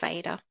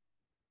motivator.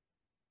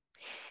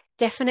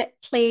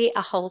 Definitely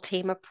a whole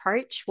team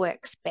approach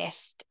works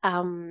best.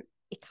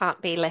 It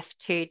can't be left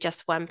to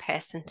just one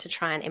person to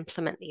try and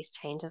implement these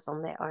changes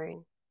on their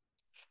own.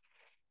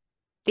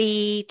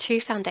 The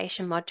two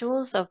foundation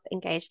modules of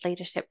engaged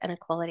leadership and a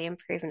quality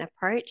improvement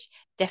approach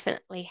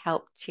definitely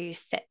help to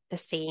set the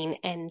scene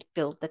and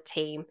build the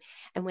team.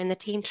 And when the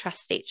team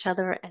trusts each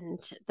other and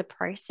the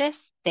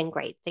process, then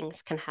great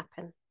things can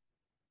happen.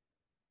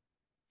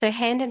 So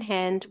hand in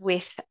hand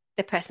with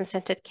the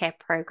person-centered care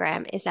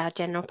program is our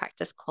general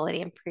practice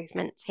quality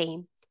improvement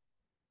team.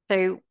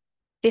 So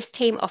this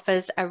team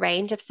offers a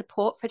range of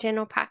support for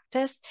general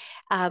practice,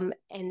 and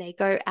they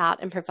go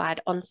out and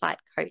provide on-site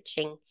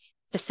coaching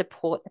to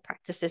support the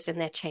practices in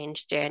their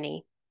change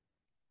journey.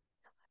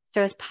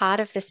 So as part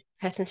of this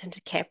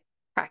person-centered care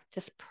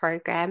practice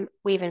program,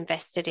 we've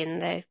invested in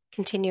the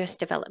continuous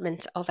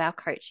development of our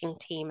coaching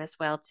team as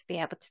well to be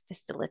able to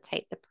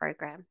facilitate the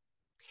program.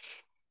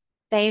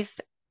 They've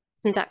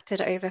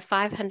conducted over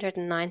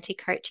 590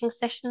 coaching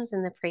sessions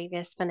in the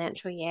previous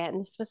financial year,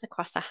 and this was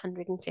across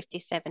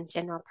 157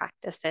 general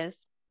practices.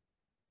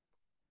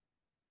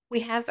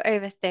 We have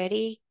over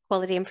 30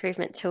 quality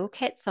improvement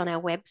toolkits on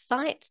our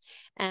website.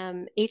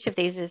 Each of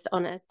these is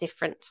on a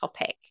different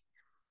topic.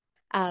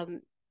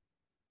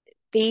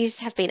 These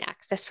have been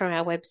accessed from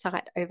our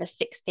website over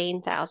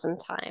 16,000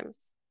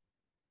 times.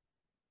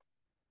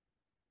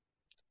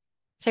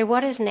 So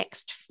what is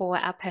next for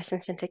our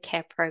person-centered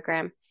care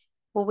program?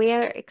 Well, we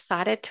are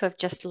excited to have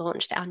just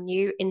launched our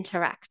new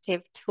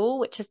interactive tool,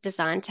 which is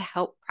designed to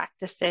help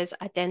practices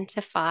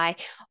identify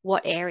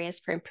what areas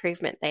for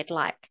improvement they'd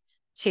like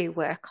to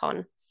work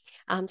on.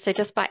 So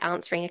just by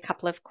answering a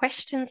couple of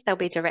questions, they'll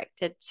be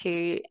directed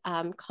to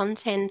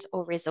content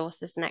or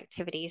resources and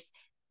activities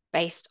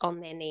based on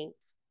their needs.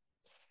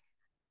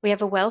 We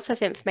have a wealth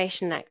of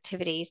information and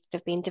activities that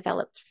have been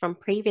developed from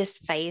previous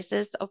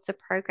phases of the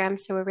program,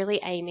 so we're really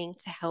aiming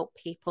to help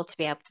people to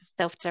be able to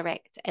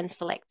self-direct and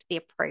select the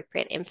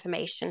appropriate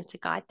information to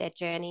guide their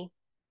journey.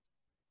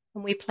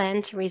 And we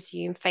plan to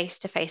resume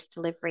face-to-face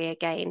delivery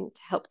again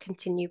to help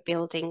continue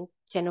building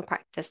general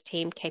practice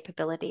team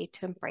capability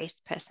to embrace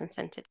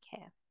person-centered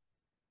care.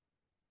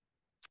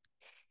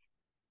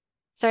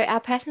 So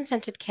our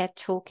person-centered care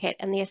toolkit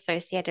and the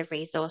associated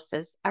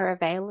resources are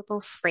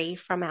available free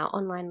from our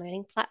online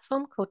learning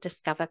platform called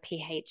Discover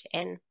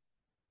PHN.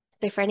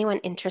 So for anyone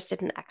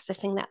interested in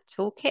accessing that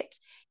toolkit,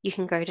 you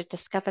can go to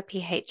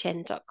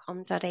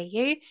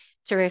discoverphn.com.au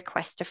to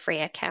request a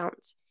free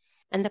account.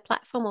 And the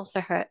platform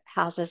also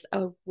houses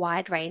a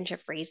wide range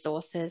of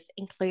resources,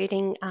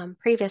 including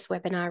previous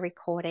webinar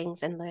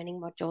recordings and learning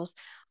modules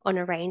on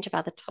a range of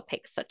other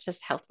topics such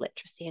as health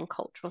literacy and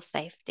cultural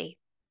safety.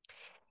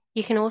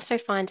 You can also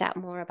find out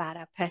more about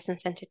our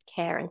person-centered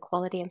care and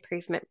quality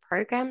improvement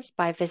programs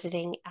by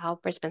visiting our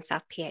Brisbane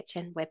South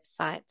PHN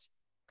website.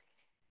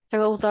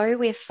 So although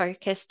we're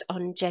focused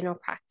on general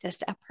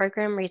practice, our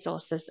program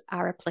resources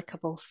are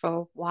applicable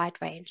for a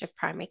wide range of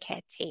primary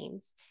care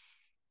teams.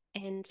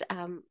 And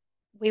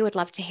we would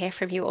love to hear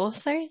from you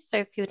also. So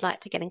if you would like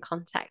to get in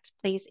contact,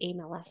 please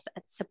email us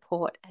at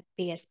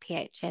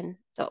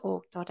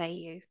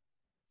support@bsphn.org.au.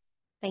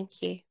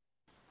 Thank you.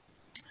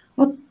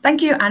 Well,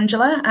 thank you,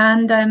 Angela.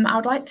 And I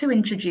would like to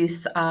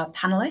introduce our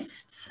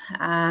panelists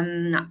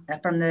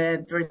from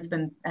the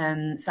Brisbane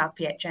South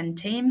PHN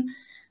team.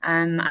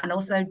 And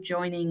also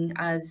joining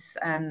us,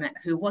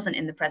 who wasn't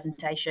in the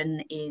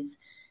presentation, is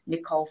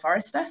Nicole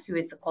Forrester, who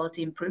is the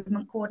Quality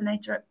Improvement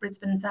Coordinator at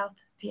Brisbane South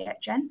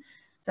PHN.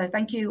 So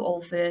thank you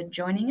all for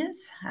joining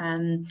us.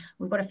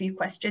 We've got a few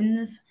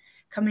questions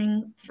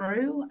coming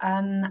through.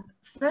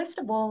 First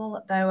of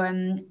all,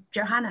 though,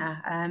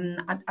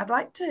 Johanna, I'd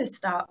like to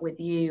start with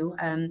you.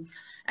 And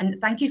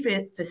thank you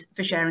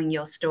for sharing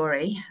your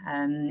story.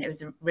 It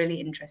was really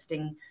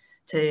interesting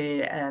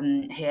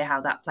to hear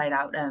how that played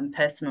out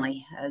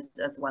personally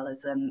as well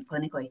as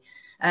clinically.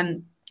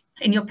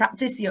 In your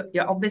practice,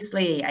 you're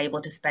obviously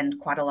able to spend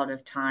quite a lot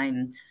of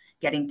time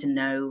getting to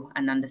know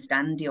and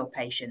understand your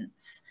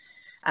patients.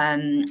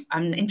 I'm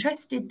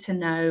interested to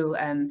know,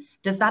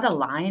 does that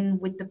align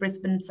with the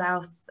Brisbane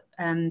South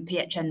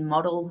PHN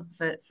model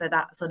for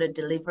that sort of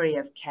delivery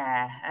of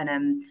care?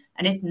 And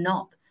if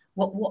not,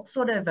 what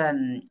sort of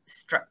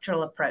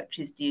structural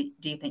approaches do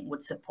you think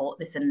would support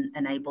this and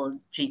enable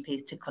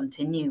GPs to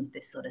continue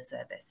this sort of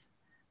service?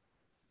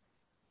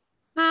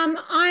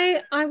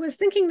 I was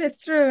thinking this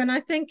through, and I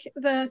think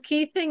the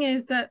key thing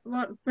is that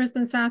what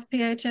Brisbane South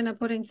PHN are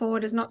putting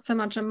forward is not so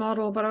much a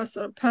model, but a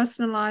sort of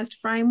personalised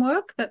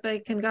framework that they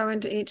can go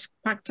into each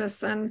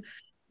practice and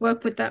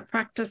work with that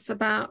practice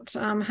about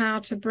how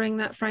to bring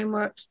that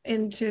framework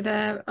into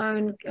their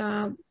own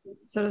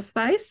sort of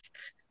space.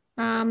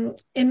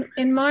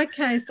 In my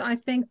case, I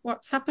think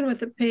what's happened with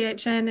the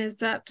PHN is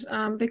that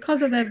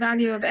because of their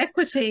value of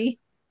equity,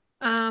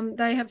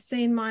 they have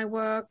seen my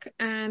work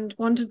and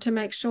wanted to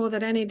make sure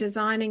that any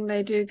designing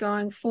they do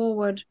going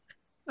forward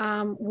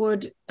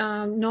would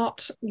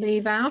not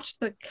leave out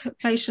the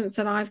patients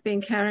that I've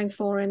been caring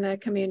for in their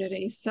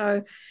community.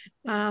 So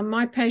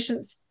my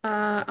patients,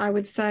 I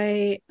would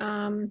say,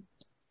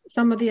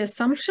 some of the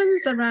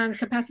assumptions around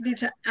capacity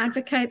to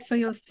advocate for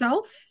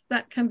yourself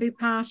that can be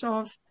part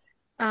of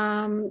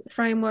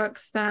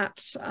frameworks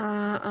that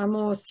are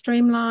more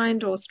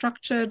streamlined or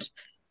structured.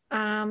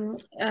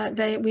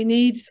 We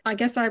need, I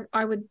guess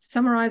I would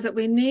summarize it,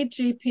 we need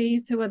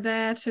GPs who are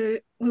there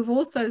who've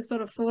also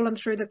sort of fallen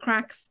through the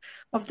cracks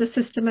of the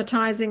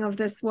systematizing of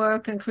this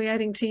work and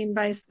creating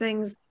team-based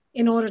things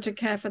in order to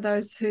care for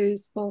those who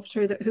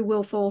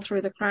will fall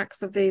through the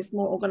cracks of these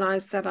more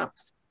organized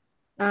setups.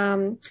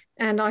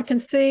 And I can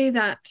see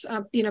that,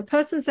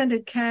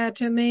 person-centered care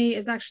to me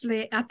is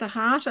actually at the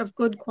heart of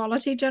good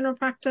quality general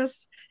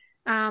practice.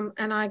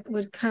 And I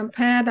would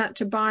compare that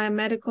to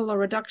biomedical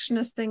or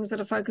reductionist things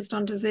that are focused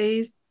on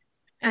disease.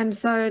 And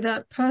so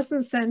that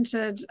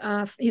person-centered,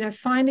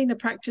 finding the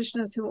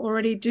practitioners who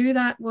already do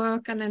that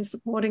work and then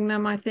supporting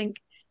them, I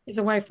think, is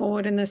a way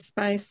forward in this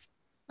space.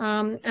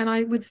 And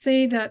I would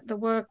see that the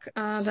work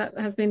that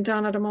has been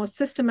done at a more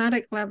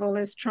systematic level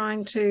is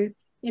trying to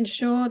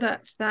ensure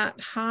that that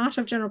heart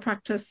of general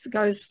practice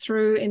goes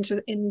through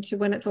into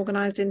when it's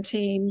organized in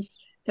teams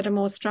that are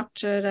more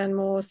structured and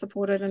more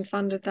supported and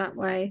funded that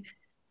way.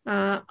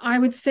 I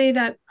would see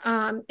that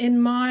in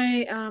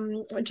my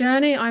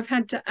journey, I've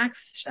had to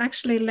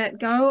actually let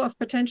go of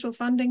potential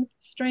funding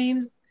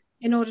streams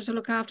in order to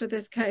look after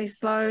this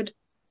caseload.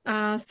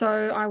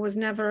 So I was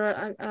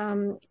never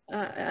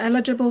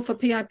eligible for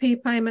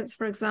PIP payments,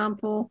 for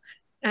example.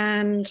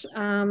 And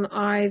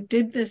I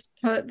did this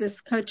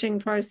coaching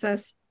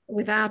process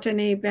without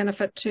any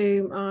benefit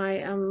to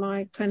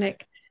my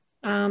clinic,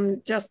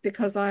 just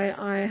because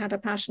I had a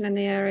passion in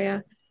the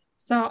area.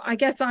 So I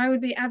guess I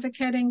would be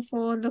advocating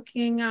for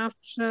looking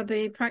after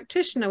the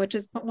practitioner, which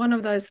is one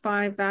of those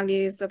 5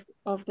 values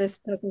of this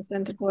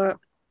person-centered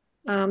work,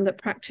 the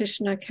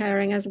practitioner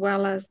caring as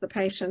well as the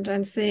patient,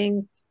 and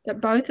seeing that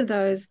both of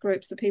those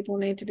groups of people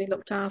need to be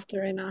looked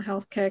after in our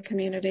healthcare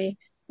community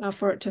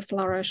for it to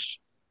flourish.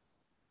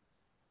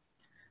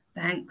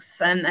 Thanks,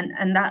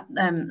 and that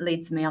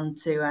leads me on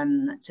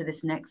to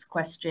this next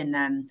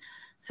question.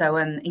 So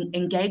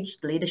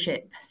engaged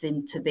leadership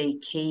seemed to be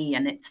key,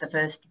 and it's the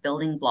first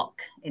building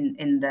block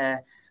in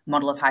the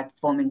model of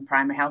high-performing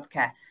primary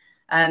healthcare.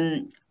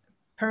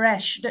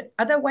 Paresh,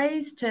 are there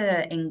ways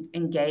to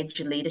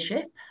engage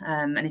leadership,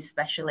 and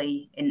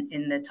especially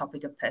in the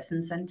topic of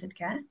person-centered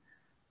care?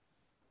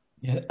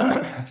 Yeah,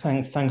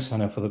 thanks,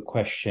 Hannah, for the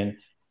question.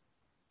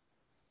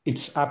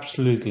 It's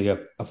absolutely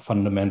a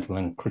fundamental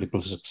and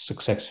critical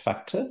success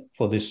factor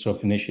for this sort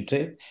of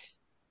initiative.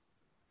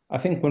 I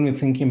think when we're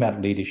thinking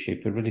about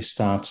leadership, it really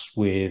starts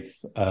with,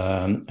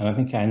 and I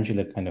think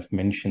Angela kind of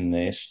mentioned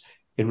this,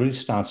 it really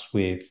starts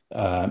with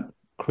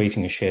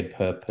creating a shared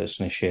purpose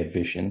and a shared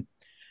vision.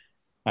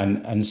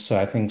 And so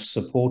I think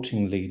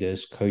supporting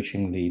leaders,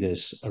 coaching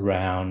leaders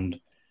around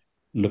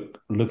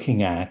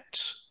looking at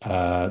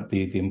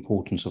the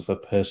importance of a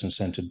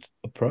person-centered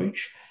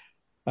approach.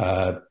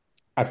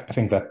 I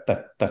think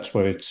that's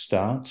where it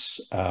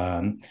starts.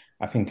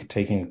 I think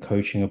taking a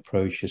coaching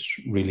approach is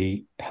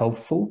really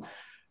helpful.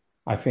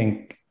 I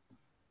think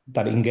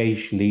that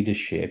engaged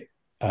leadership,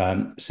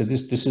 so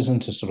this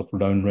isn't a sort of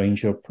Lone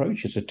Ranger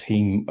approach, it's a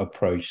team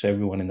approach. So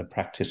everyone in the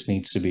practice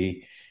needs to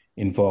be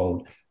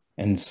involved.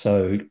 And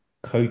so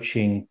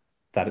coaching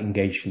that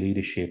engaged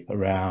leadership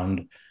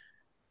around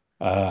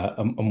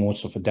a more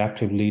sort of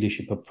adaptive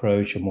leadership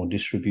approach, a more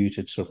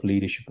distributed sort of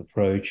leadership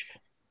approach,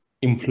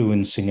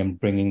 influencing and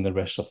bringing the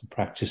rest of the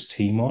practice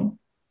team on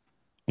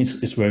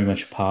is very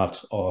much part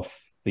of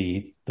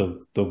the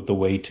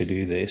way to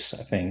do this,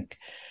 I think.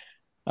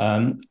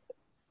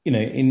 You know,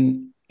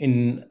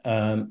 in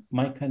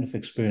my kind of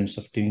experience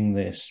of doing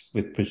this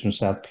with Brisbane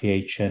South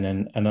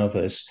PHN and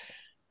others,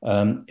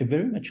 it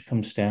very much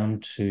comes down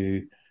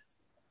to,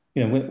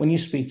 you know, when you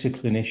speak to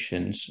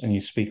clinicians and you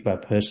speak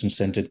about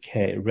person-centered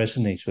care, it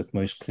resonates with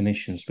most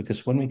clinicians,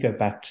 because when we go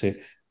back to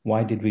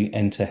why did we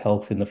enter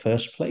health in the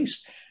first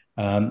place,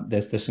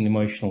 there's an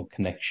emotional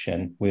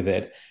connection with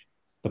it.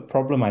 The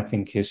problem, I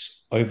think,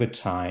 is over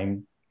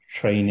time,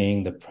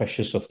 training, the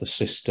pressures of the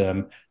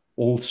system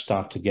all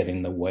start to get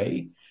in the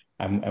way,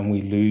 and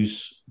we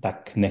lose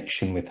that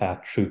connection with our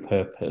true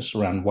purpose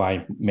around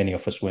why many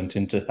of us went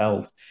into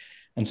health.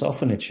 And so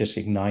often it's just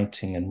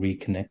igniting and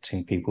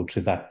reconnecting people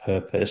to that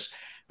purpose,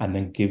 and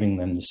then giving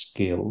them the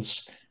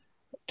skills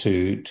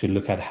to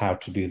look at how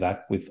to do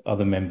that with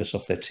other members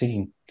of their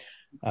team.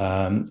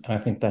 And I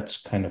think that's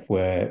kind of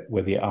where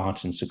the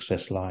art and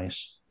success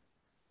lies.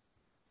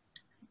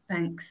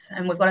 Thanks.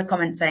 And we've got a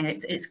comment saying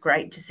it's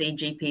great to see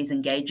GPs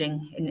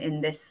engaging in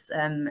this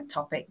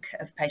topic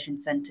of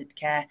patient-centered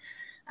care.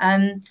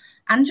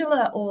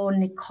 Angela or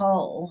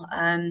Nicole,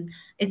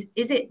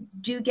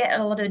 do you get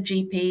a lot of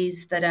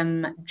GPs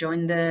that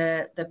join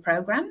the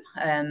program?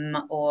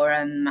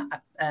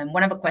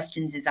 One of the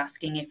questions is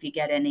asking if you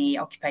get any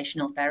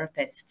occupational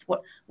therapists.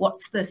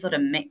 What's the sort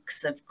of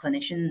mix of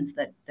clinicians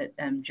that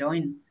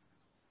join?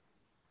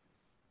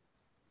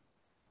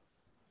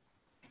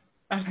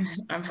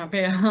 I'm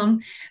happy.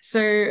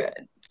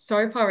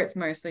 So far it's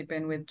mostly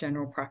been with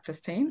general practice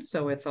teams.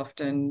 So it's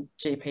often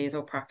GPs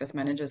or practice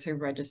managers who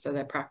register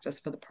their practice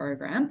for the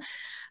program.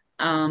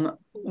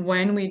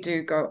 When we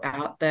do go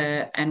out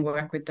there and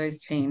work with those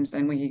teams,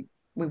 and we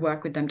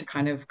work with them to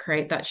kind of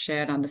create that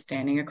shared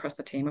understanding across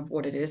the team of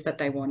what it is that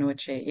they want to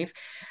achieve,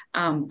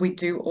 we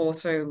do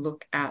also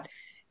look at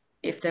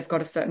if they've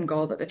got a certain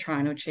goal that they're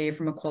trying to achieve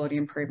from a quality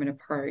improvement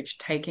approach,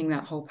 taking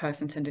that whole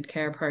person-centered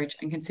care approach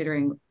and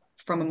considering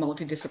from a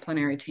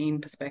multidisciplinary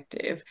team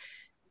perspective,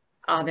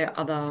 are there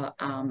other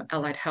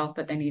allied health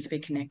that they need to be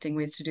connecting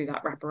with to do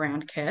that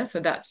wraparound care?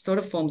 So that sort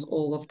of forms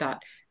all of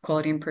that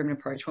quality improvement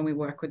approach when we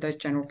work with those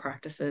general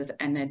practices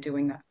and they're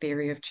doing that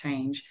theory of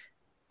change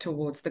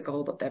towards the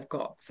goal that they've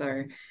got.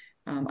 So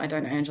I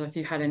don't know, Angela, if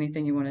you had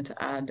anything you wanted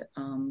to add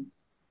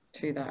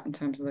to that in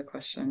terms of the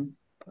question.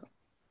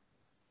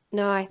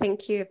 No, I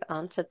think you've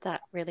answered that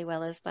really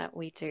well, is that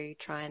we do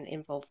try and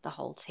involve the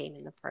whole team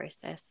in the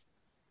process.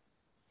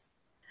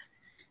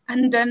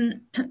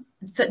 And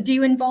so do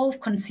you involve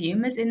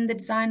consumers in the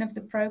design of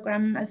the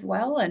program as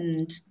well?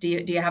 And do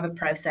you have a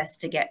process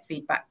to get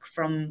feedback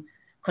from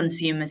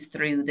consumers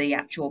through the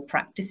actual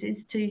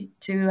practices to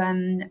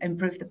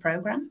improve the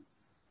program?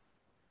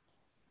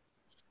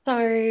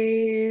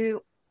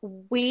 So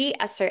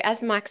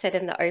as Mike said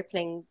in the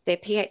opening, the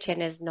PHN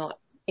is not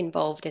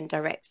involved in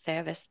direct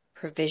service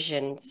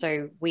provision.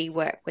 So we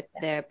work with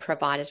the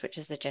providers, which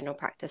is the general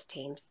practice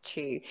teams,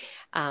 to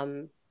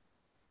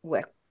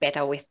work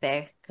better with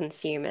their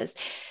consumers.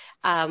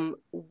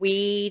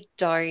 We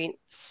don't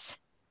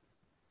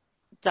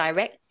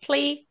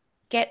directly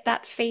get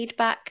that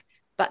feedback,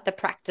 but the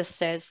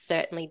practices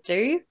certainly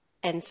do.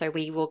 And so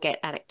we will get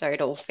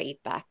anecdotal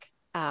feedback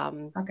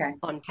on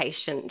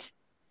patient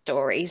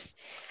stories.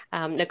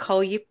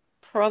 Nicole, you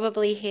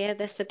probably hear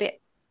this a bit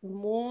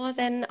more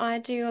than I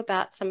do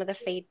about some of the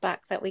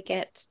feedback that we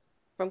get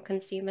from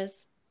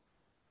consumers.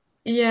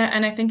 Yeah,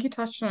 and I think you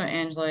touched on it,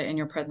 Angela, in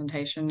your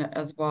presentation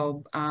as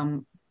well.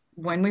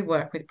 When we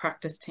work with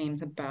practice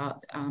teams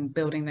about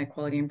building their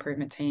quality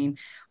improvement team,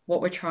 what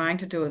we're trying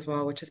to do as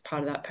well, which is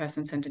part of that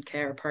person-centered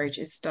care approach,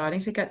 is starting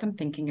to get them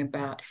thinking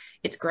about,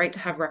 it's great to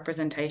have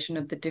representation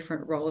of the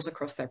different roles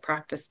across their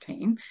practice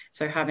team.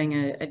 So having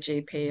a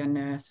GP, a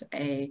nurse,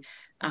 a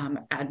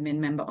admin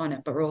member on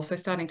it, but we're also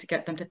starting to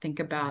get them to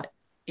think about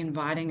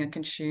inviting a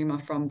consumer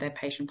from their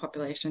patient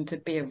population to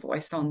be a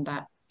voice on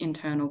that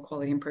internal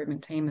quality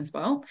improvement team as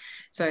well,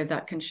 so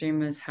that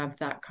consumers have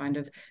that kind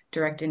of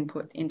direct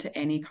input into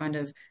any kind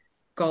of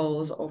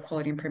goals or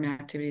quality improvement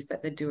activities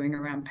that they're doing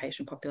around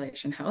patient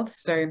population health.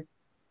 So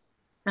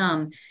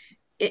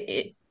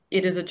it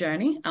is a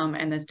journey,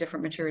 and there's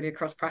different maturity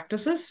across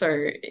practices. So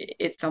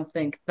it's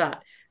something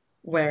that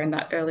we're in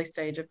that early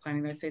stage of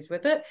planting those seeds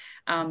with it.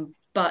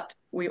 But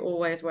we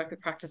always work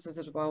with practices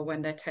as well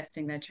when they're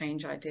testing their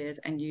change ideas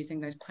and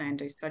using those plan,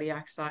 do, study,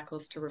 act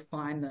cycles to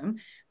refine them.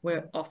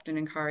 We're often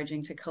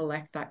encouraging to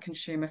collect that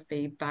consumer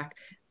feedback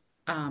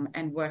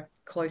and work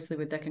closely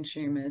with their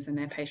consumers and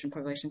their patient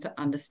population to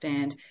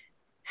understand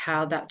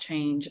how that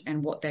change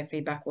and what their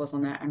feedback was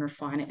on that and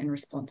refine it in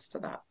response to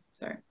that.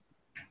 So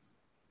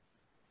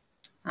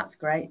that's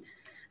great.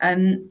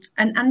 And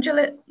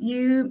Angela,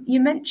 you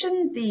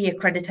mentioned the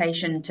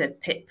accreditation to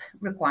PIP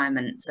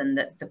requirements and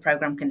that the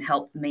programme can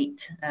help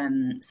meet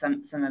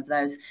some of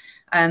those.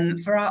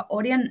 For our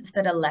audience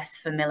that are less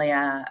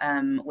familiar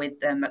with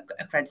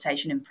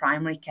accreditation in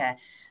primary care,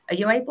 are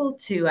you able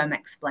to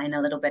explain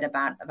a little bit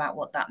about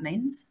what that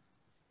means?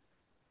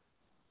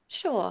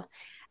 Sure.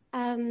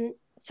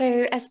 So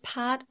as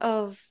part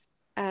of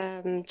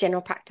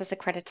general practice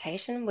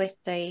accreditation with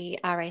the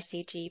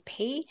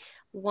RACGP,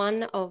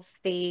 one of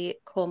the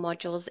core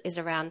modules is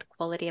around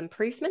quality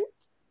improvement.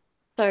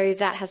 So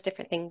that has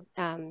different things,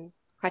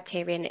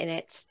 criterion in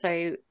it.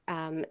 So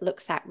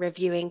looks at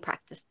reviewing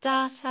practice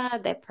data,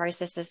 their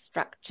processes,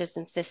 structures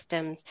and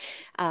systems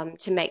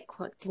to make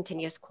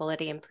continuous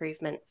quality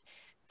improvements.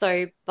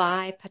 So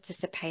by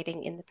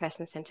participating in the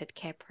person-centered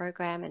care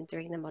program and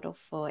doing the model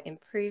for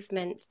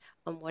improvement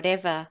on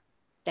whatever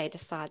they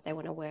decide they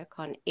want to work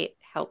on, it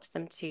helps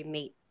them to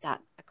meet that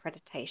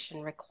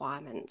accreditation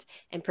requirement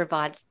and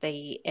provides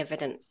the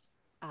evidence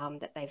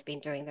that they've been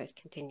doing those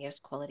continuous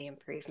quality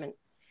improvement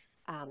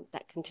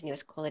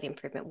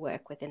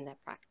work within their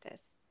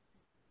practice.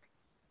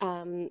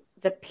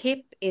 The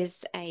PIP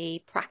is a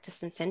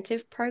practice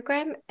incentive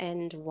program,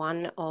 and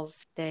one of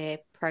the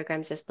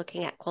programs is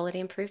looking at quality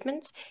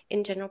improvement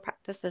in general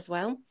practice as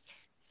well.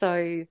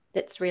 So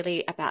that's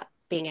really about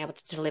being able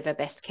to deliver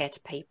best care to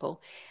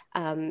people.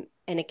 And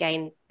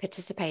again,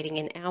 participating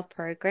in our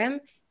program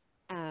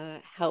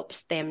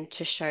helps them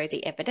to show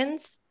the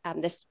evidence.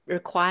 This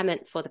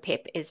requirement for the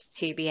PIP is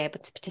to be able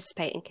to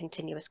participate in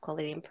continuous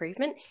quality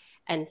improvement.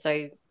 And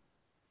so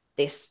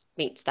this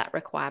meets that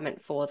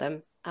requirement for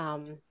them.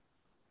 And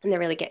they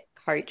really get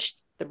coached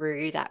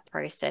through that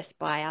process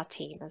by our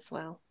team as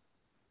well.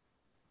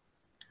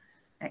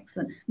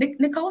 Excellent.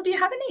 Nicole, do you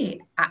have any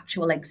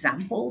actual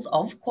examples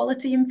of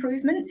quality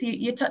improvements?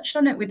 You touched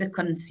on it with the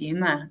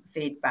consumer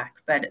feedback,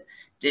 but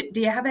do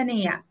you have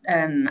any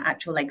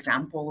actual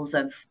examples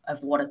of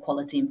what a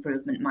quality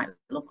improvement might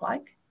look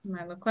like?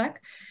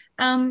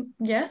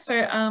 Yeah,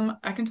 so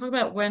I can talk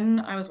about when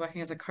I was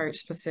working as a coach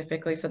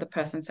specifically for the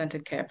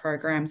person-centered care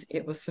programs.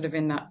 It was sort of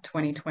in that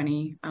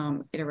 2020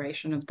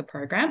 iteration of the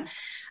program,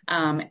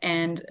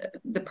 and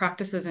the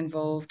practices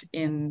involved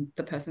in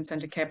the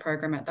person-centered care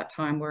program at that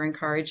time were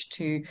encouraged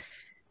to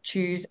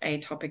choose a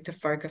topic to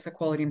focus a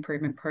quality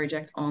improvement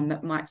project on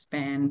that might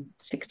span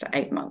 6 to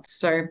 8 months.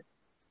 So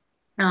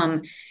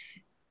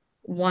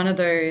one of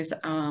those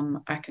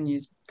I can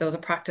use, there was a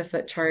practice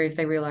that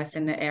they realized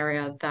in the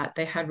area that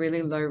they had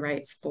really low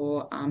rates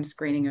for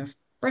screening of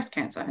breast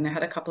cancer. And they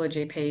had a couple of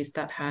GPs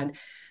that had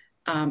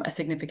a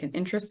significant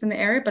interest in the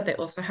area, but they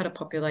also had a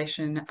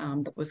population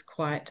that was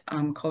quite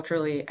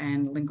culturally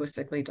and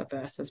linguistically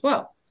diverse as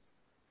well.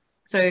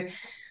 So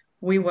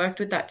we worked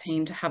with that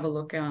team to have a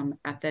look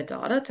at their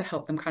data to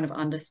help them kind of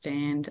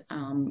understand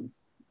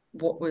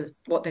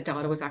what their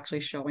data was actually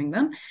showing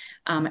them.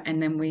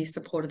 And then we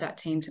supported that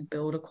team to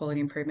build a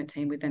quality improvement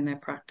team within their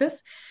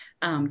practice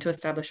to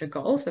establish a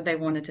goal. So they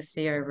wanted to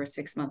see over a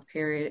 6-month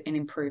period an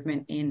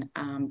improvement in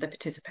the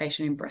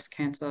participation in breast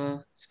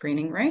cancer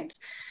screening rates.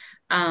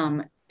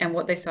 And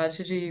what they started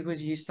to do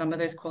was use some of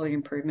those quality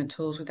improvement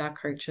tools with our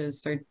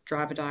coaches, so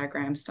driver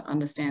diagrams, to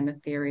understand the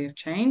theory of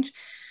change.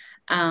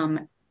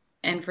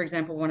 And for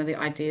example, one of the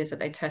ideas that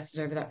they tested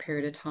over that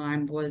period of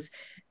time was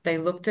they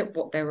looked at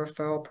what their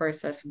referral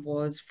process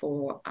was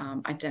for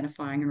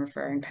identifying and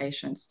referring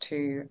patients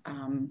to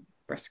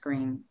Breast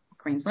Screen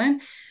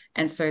Queensland.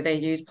 And so they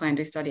used Plan,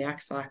 Do, Study,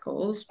 Act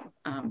cycles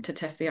to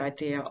test the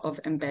idea of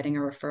embedding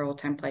a referral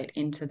template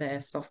into their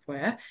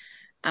software,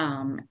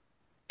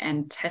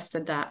 and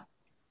tested that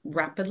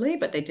rapidly,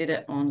 but they did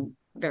it on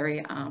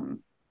very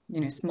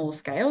small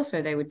scale.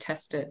 So they would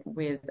test it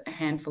with a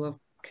handful of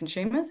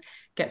consumers,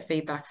 get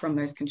feedback from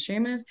those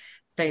consumers.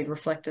 They'd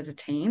reflect as a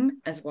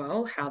team as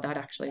well how that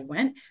actually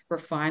went,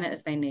 refine it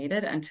as they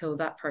needed until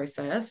that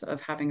process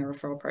of having a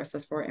referral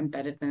process for it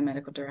embedded in the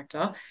medical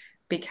director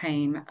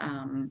became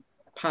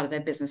part of their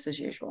business as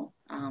usual.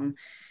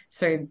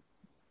 So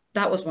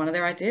that was one of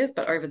their ideas,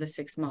 but over the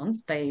 6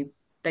 months, they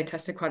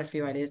tested quite a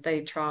few ideas.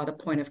 They trialed a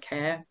point of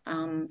care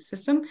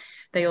system.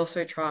 They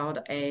also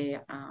trialed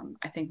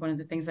I think one of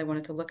the things they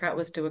wanted to look at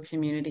was do a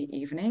community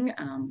evening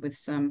with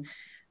some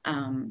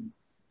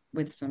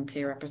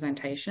peer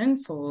representation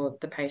for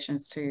the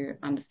patients to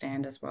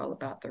understand as well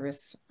about the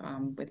risks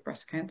with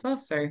breast cancer.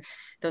 So there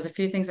was a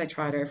few things they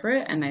tried over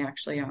it, and they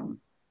actually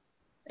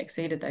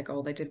exceeded their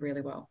goal. They did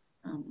really well.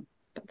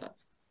 But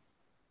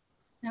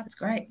that's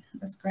great.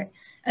 That's great.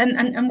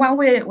 And while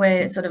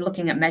we're sort of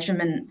looking at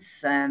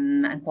measurements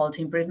and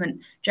quality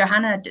improvement,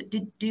 Johanna,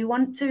 do you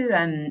want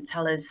to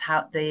tell us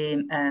how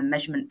the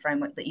measurement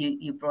framework that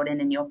you brought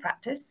in your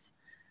practice?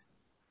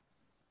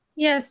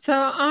 Yes, so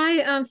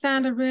I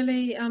found a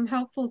really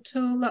helpful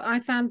tool that I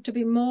found to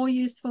be more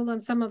useful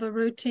than some of the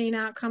routine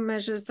outcome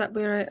measures that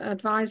we're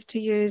advised to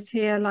use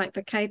here, like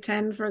the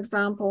K10, for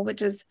example,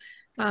 which is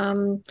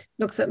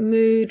looks at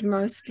mood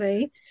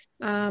mostly,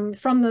 from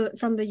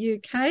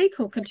the UK,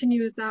 called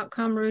Continuous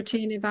Outcome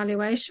Routine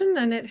Evaluation,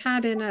 and it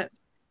had in it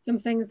some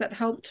things that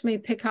helped me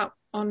pick up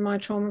on my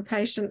trauma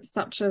patients,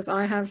 such as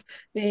I have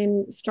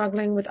been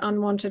struggling with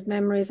unwanted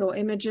memories or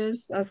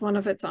images as one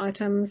of its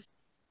items.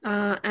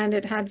 And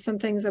it had some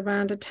things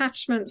around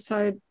attachment,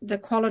 so the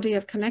quality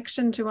of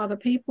connection to other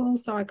people,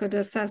 so I could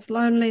assess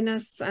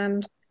loneliness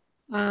and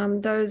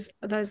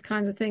those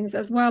kinds of things,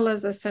 as well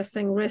as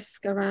assessing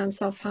risk around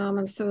self-harm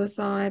and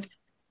suicide.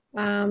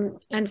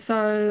 And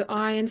so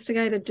I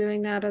instigated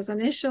doing that as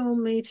an initial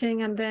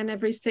meeting, and then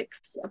every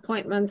 6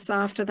 appointments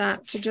after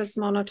that to just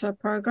monitor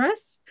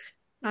progress.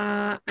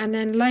 And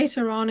then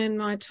later on in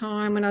my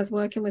time, when I was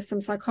working with some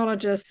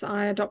psychologists,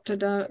 I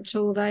adopted a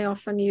tool they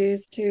often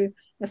use to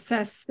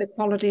assess the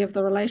quality of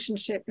the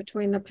relationship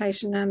between the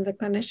patient and the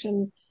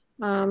clinician,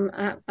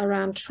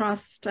 around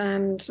trust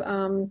and,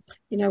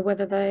 you know,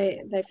 whether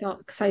they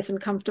felt safe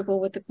and comfortable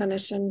with the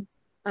clinician,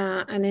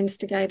 and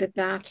instigated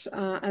that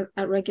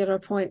at regular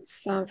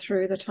points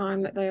through the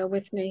time that they are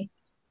with me.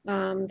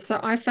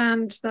 So I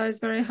found those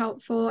very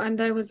helpful. And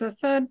there was a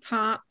third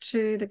part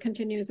to the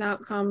continuous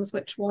outcomes,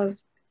 which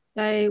was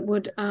they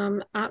would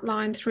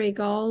outline 3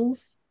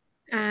 goals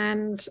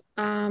and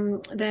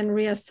then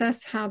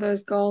reassess how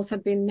those goals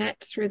had been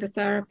met through the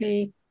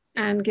therapy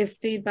and give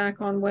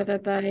feedback on whether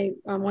they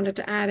wanted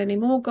to add any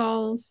more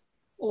goals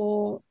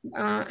or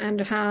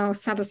and how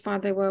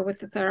satisfied they were with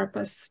the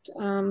therapist's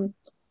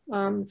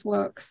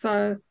work.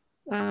 So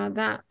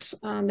that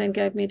then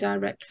gave me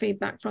direct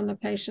feedback from the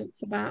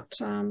patients about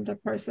the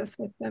process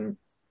with them.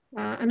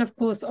 And of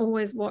course,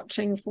 always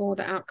watching for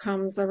the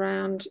outcomes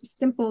around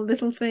simple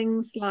little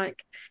things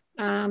like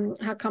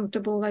how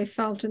comfortable they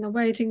felt in the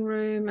waiting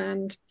room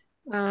and,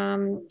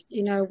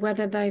 you know,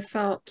 whether they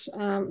felt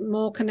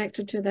more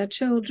connected to their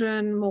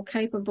children, more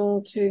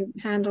capable to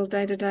handle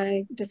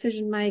day-to-day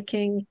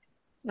decision-making.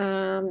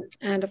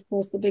 And of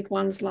course, the big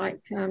ones like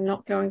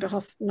not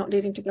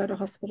needing to go to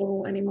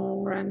hospital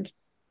anymore and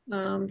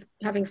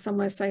having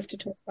somewhere safe to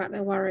talk about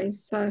their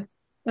worries. So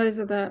those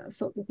are the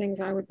sorts of things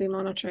I would be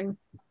monitoring.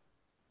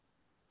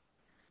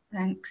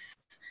 Thanks.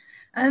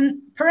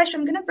 Paresh,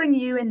 I'm going to bring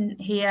you in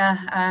here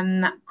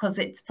because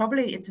it's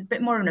a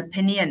bit more an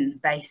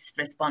opinion-based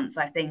response,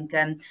 I think.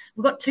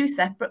 We've got 2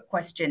 separate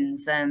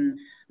questions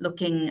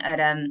looking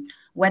at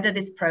whether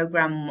this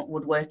program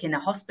would work in a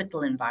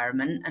hospital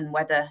environment and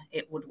whether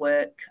it would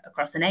work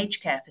across an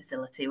aged care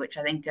facility, which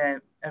I think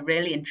are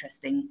really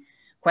interesting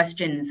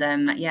questions.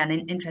 Yeah,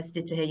 and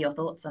interested to hear your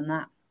thoughts on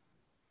that.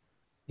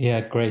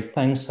 Yeah, great.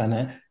 Thanks,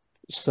 Anna.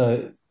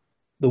 So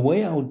the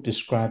way I would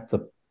describe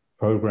the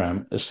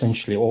program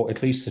essentially, or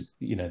at least,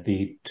 you know,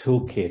 the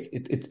toolkit,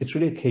 it's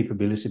really a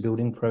capability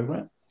building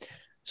program.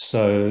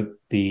 So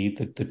the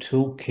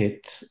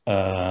toolkit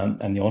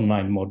and the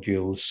online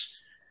modules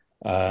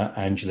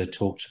Angela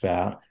talked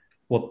about,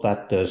 what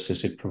that does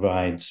is it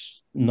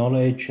provides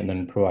knowledge and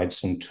then provides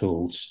some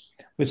tools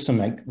with some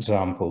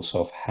examples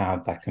of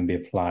how that can be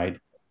applied.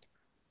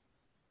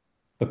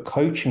 The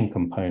coaching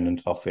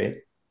component of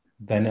it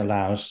then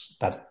allows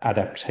that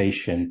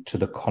adaptation to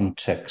the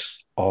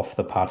context of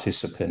the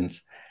participants.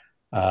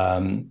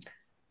 And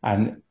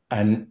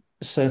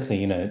certainly,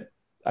 you know,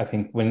 I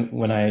think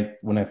when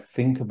I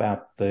think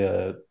about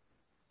the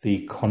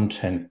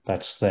content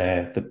that's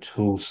there, the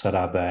tools that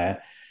are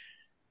there,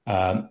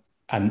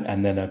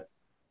 and then a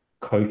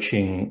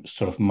coaching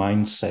sort of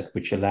mindset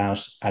which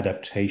allows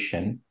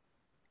adaptation,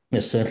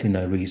 there's certainly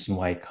no reason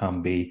why it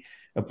can't be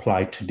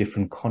applied to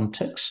different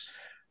contexts.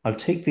 I'll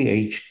take the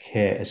aged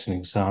care as an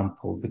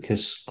example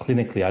because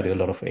clinically I do a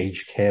lot of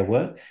aged care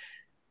work.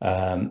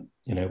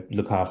 You know,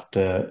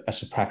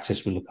 as a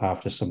practice, we look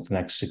after something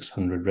like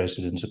 600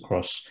 residents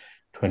across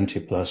 20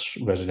 plus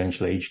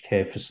residential aged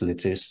care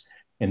facilities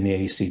in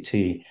the ACT.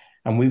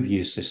 And we've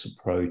used this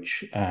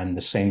approach and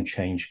the same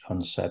change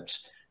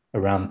concepts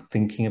around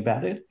thinking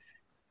about it.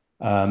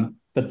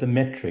 But the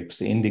metrics,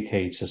 the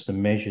indicators, the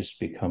measures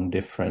become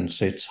different.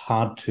 So it's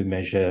hard to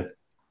measure,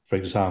 for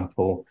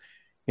example,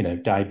 you know,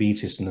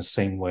 diabetes in the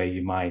same way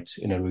you might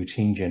in a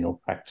routine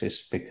general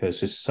practice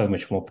because it's so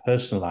much more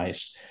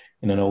personalized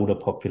in an older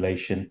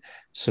population.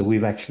 So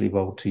we've actually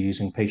evolved to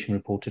using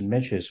patient-reported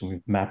measures, and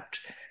we've mapped,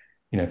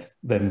 you know,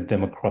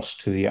 them across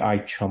to the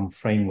ICHOM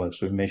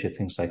frameworks. We measure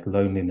things like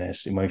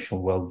loneliness,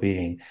 emotional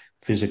well-being,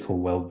 physical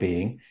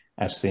well-being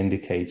as the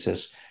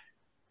indicators.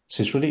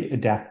 So it's really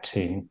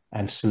adapting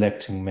and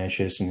selecting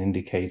measures and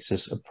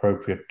indicators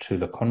appropriate to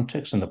the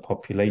context and the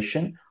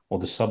population or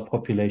the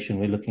subpopulation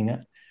we're looking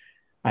at.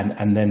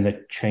 And then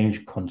the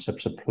change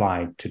concepts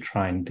applied to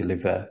try and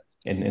deliver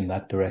in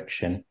that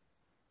direction.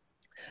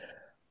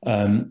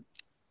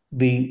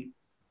 The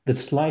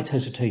slight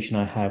hesitation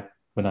I have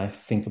when I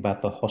think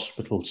about the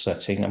hospital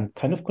setting, I'm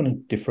kind of going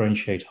to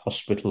differentiate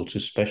hospital to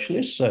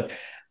specialists. So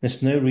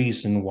there's no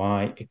reason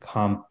why it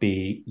can't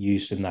be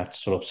used in that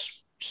sort of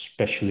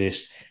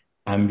specialist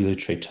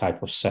ambulatory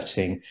type of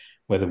setting,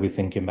 whether we're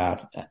thinking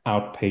about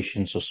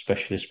outpatients or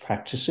specialist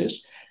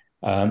practices.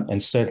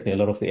 And certainly a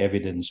lot of the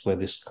evidence where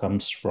this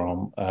comes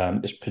from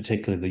is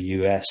particularly the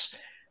US.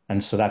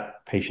 And so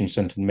that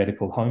patient-centered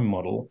medical home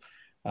model,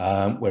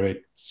 where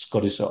it's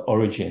got its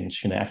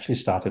origins, you know, actually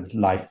started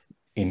life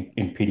in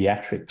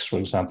pediatrics, for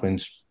example,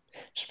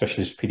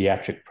 specialist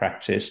pediatric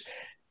practice.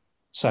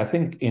 So I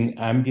think in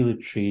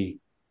ambulatory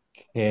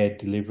care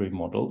delivery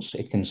models,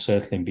 it can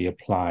certainly be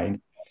applied.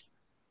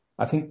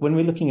 I think when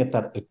we're looking at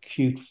that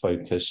acute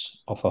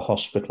focus of a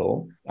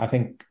hospital, I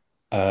think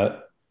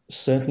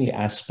certainly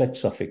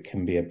aspects of it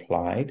can be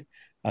applied,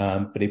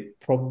 but it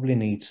probably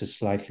needs a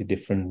slightly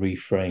different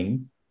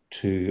reframe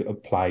to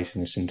apply it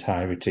in its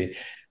entirety.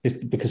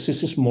 Because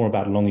this is more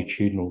about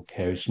longitudinal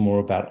care, it's more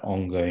about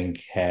ongoing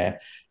care,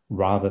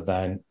 rather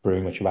than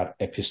very much about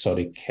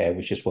episodic care,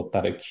 which is what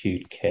that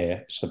acute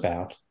care is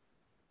about.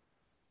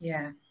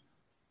 Yeah,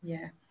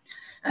 yeah.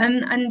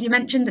 And you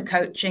mentioned the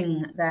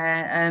coaching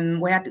there.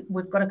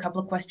 We've got a couple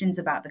of questions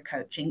about the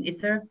coaching. Is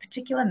there a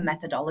particular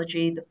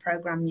methodology the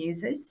program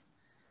uses?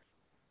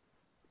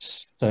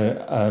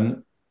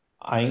 So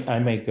I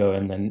may go,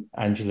 and then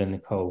Angela,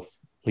 Nicole,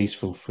 please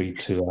feel free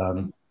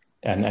to,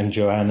 and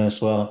Johanna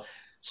as well.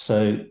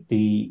 So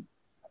this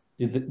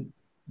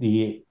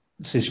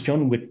is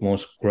John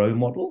Whitmore's GROW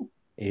model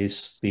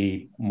is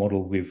the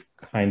model we've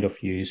kind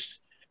of used,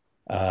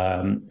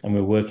 and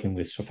we're working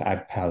with sort of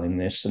AgPal in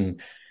this, and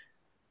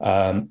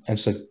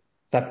so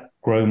that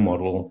GROW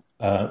model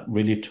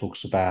really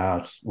talks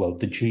about, well,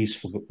 the G's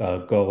for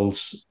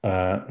goals,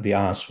 the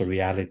R's for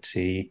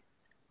reality,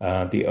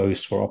 the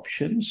O's for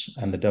options,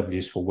 and the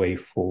W's for way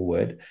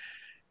forward.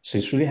 So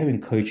it's really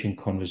having coaching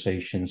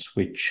conversations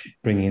which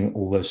bring in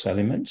all those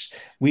elements.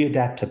 We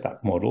adapted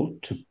that model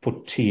to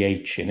put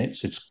TH in it,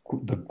 so it's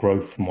the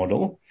growth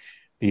model.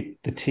 The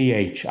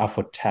TH are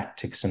for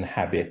tactics and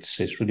habits.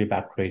 It's really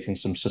about creating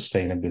some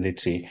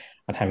sustainability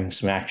and having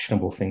some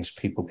actionable things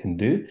people can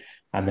do,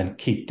 and then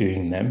keep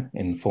doing them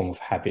in the form of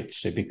habits.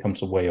 So it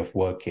becomes a way of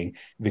working.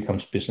 It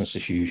becomes business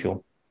as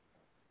usual.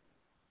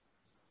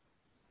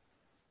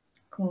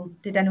 Cool.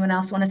 Did anyone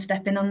else want to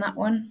step in on that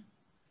one?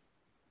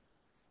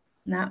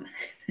 No.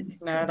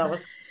 No, that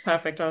was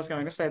perfect. I was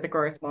going to say the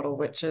growth model,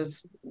 which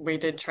is we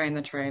did train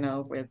the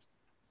trainer with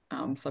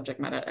subject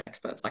matter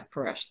experts like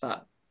Paresh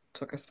that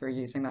took us through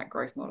using that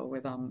growth model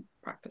with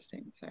practice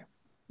teams. So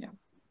yeah.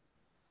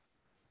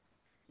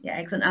 Yeah,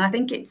 excellent. And I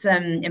think it's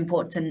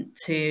important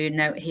to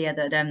note here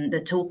that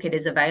the toolkit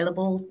is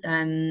available,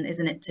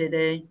 isn't it, to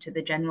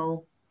the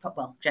general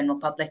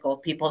public or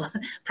people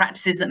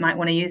practices that might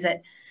want to use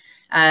it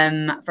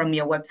from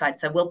your website.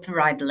 So we'll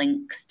provide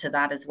links to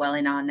that as well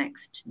in our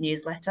next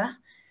newsletter.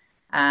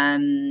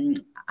 And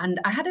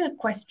I had a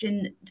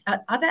question,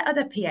 are there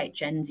other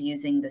PHNs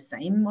using the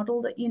same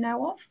model that you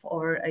know of,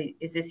 or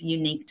is this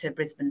unique to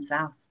Brisbane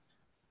South?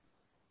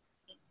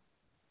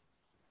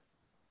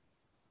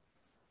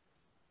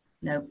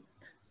 No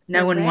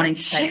one wanting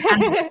to take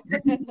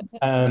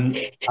I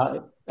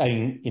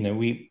mean, you know,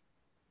 we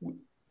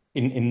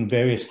in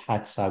various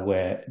hats I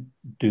wear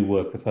do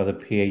work with other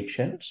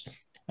PHNs,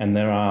 and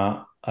there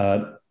are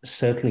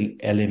certainly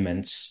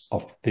elements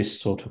of this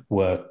sort of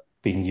work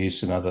being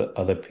used in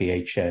other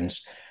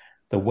PHNs.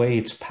 The way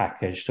it's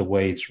packaged, the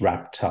way it's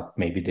wrapped up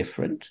may be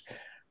different,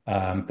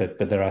 but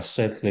there are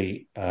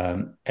certainly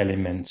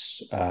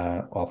elements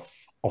of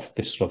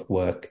this sort of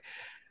work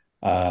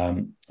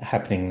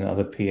happening in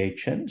other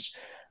PHNs.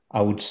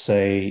 I would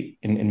say,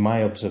 in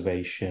my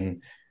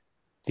observation,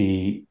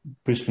 the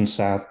Brisbane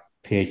South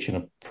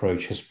PHN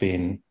approach has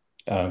been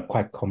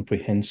quite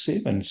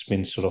comprehensive, and it's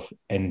been sort of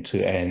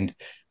end-to-end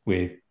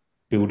with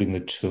building the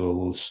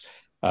tools,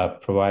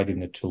 providing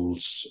the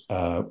tools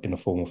in the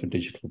form of a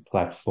digital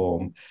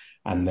platform,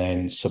 and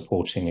then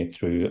supporting it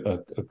through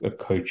a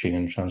coaching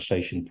and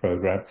translation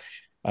program.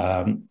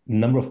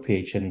 Number of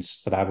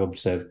PHNs that I've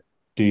observed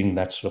doing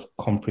that sort of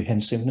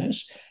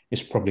comprehensiveness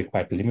is probably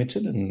quite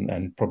limited,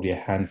 and probably a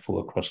handful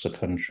across the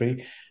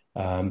country.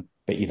 But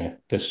you know,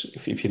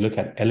 if you look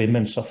at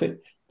elements of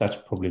it, that's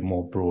probably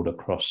more broad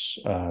across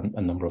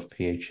a number of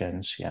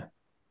PHNs. Yeah,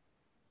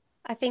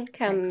 I think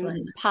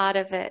part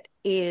of it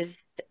is,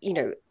 you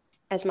know,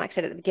 as Mike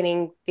said at the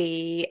beginning,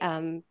 the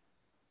aim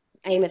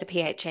of the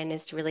PHN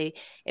is to really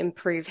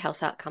improve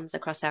health outcomes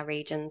across our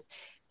regions.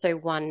 So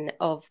one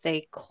of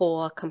the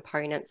core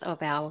components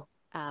of our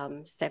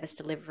service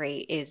delivery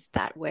is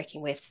that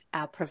working with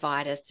our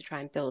providers to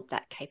try and build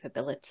that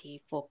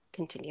capability for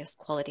continuous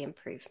quality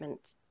improvement.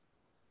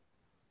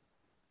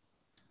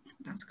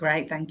 That's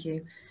great, thank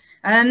you.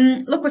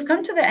 Look, we've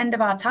come to the end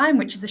of our time,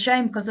 which is a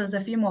shame because there's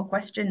a few more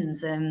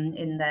questions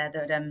in there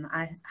that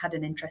I had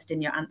an interest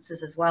in your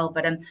answers as well.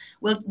 But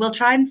we'll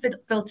try and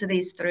filter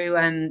these through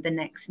the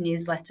next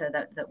newsletter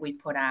that we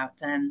put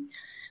out.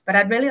 But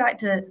I'd really like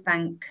to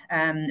thank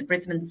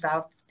Brisbane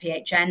South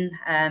PHN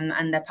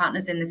and their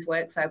partners in this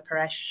work, so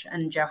Paresh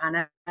and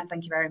Johanna.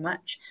 Thank you very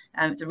much.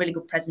 It's a really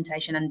good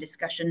presentation and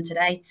discussion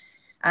today.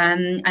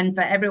 And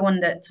for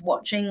everyone that's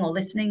watching or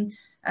listening,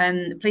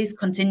 please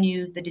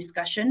continue the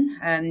discussion.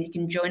 You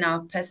can join our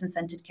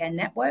person-centered care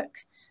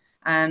network,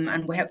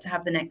 and we hope to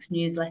have the next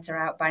newsletter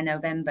out by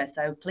November.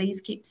 So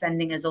please keep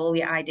sending us all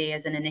your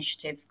ideas and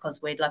initiatives,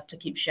 because we'd love to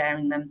keep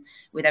sharing them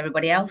with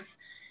everybody else.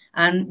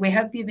 And we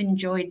hope you've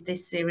enjoyed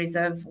this series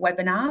of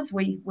webinars.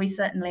 We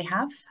certainly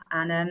have,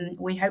 and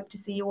we hope to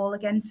see you all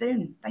again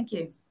soon. Thank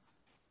you.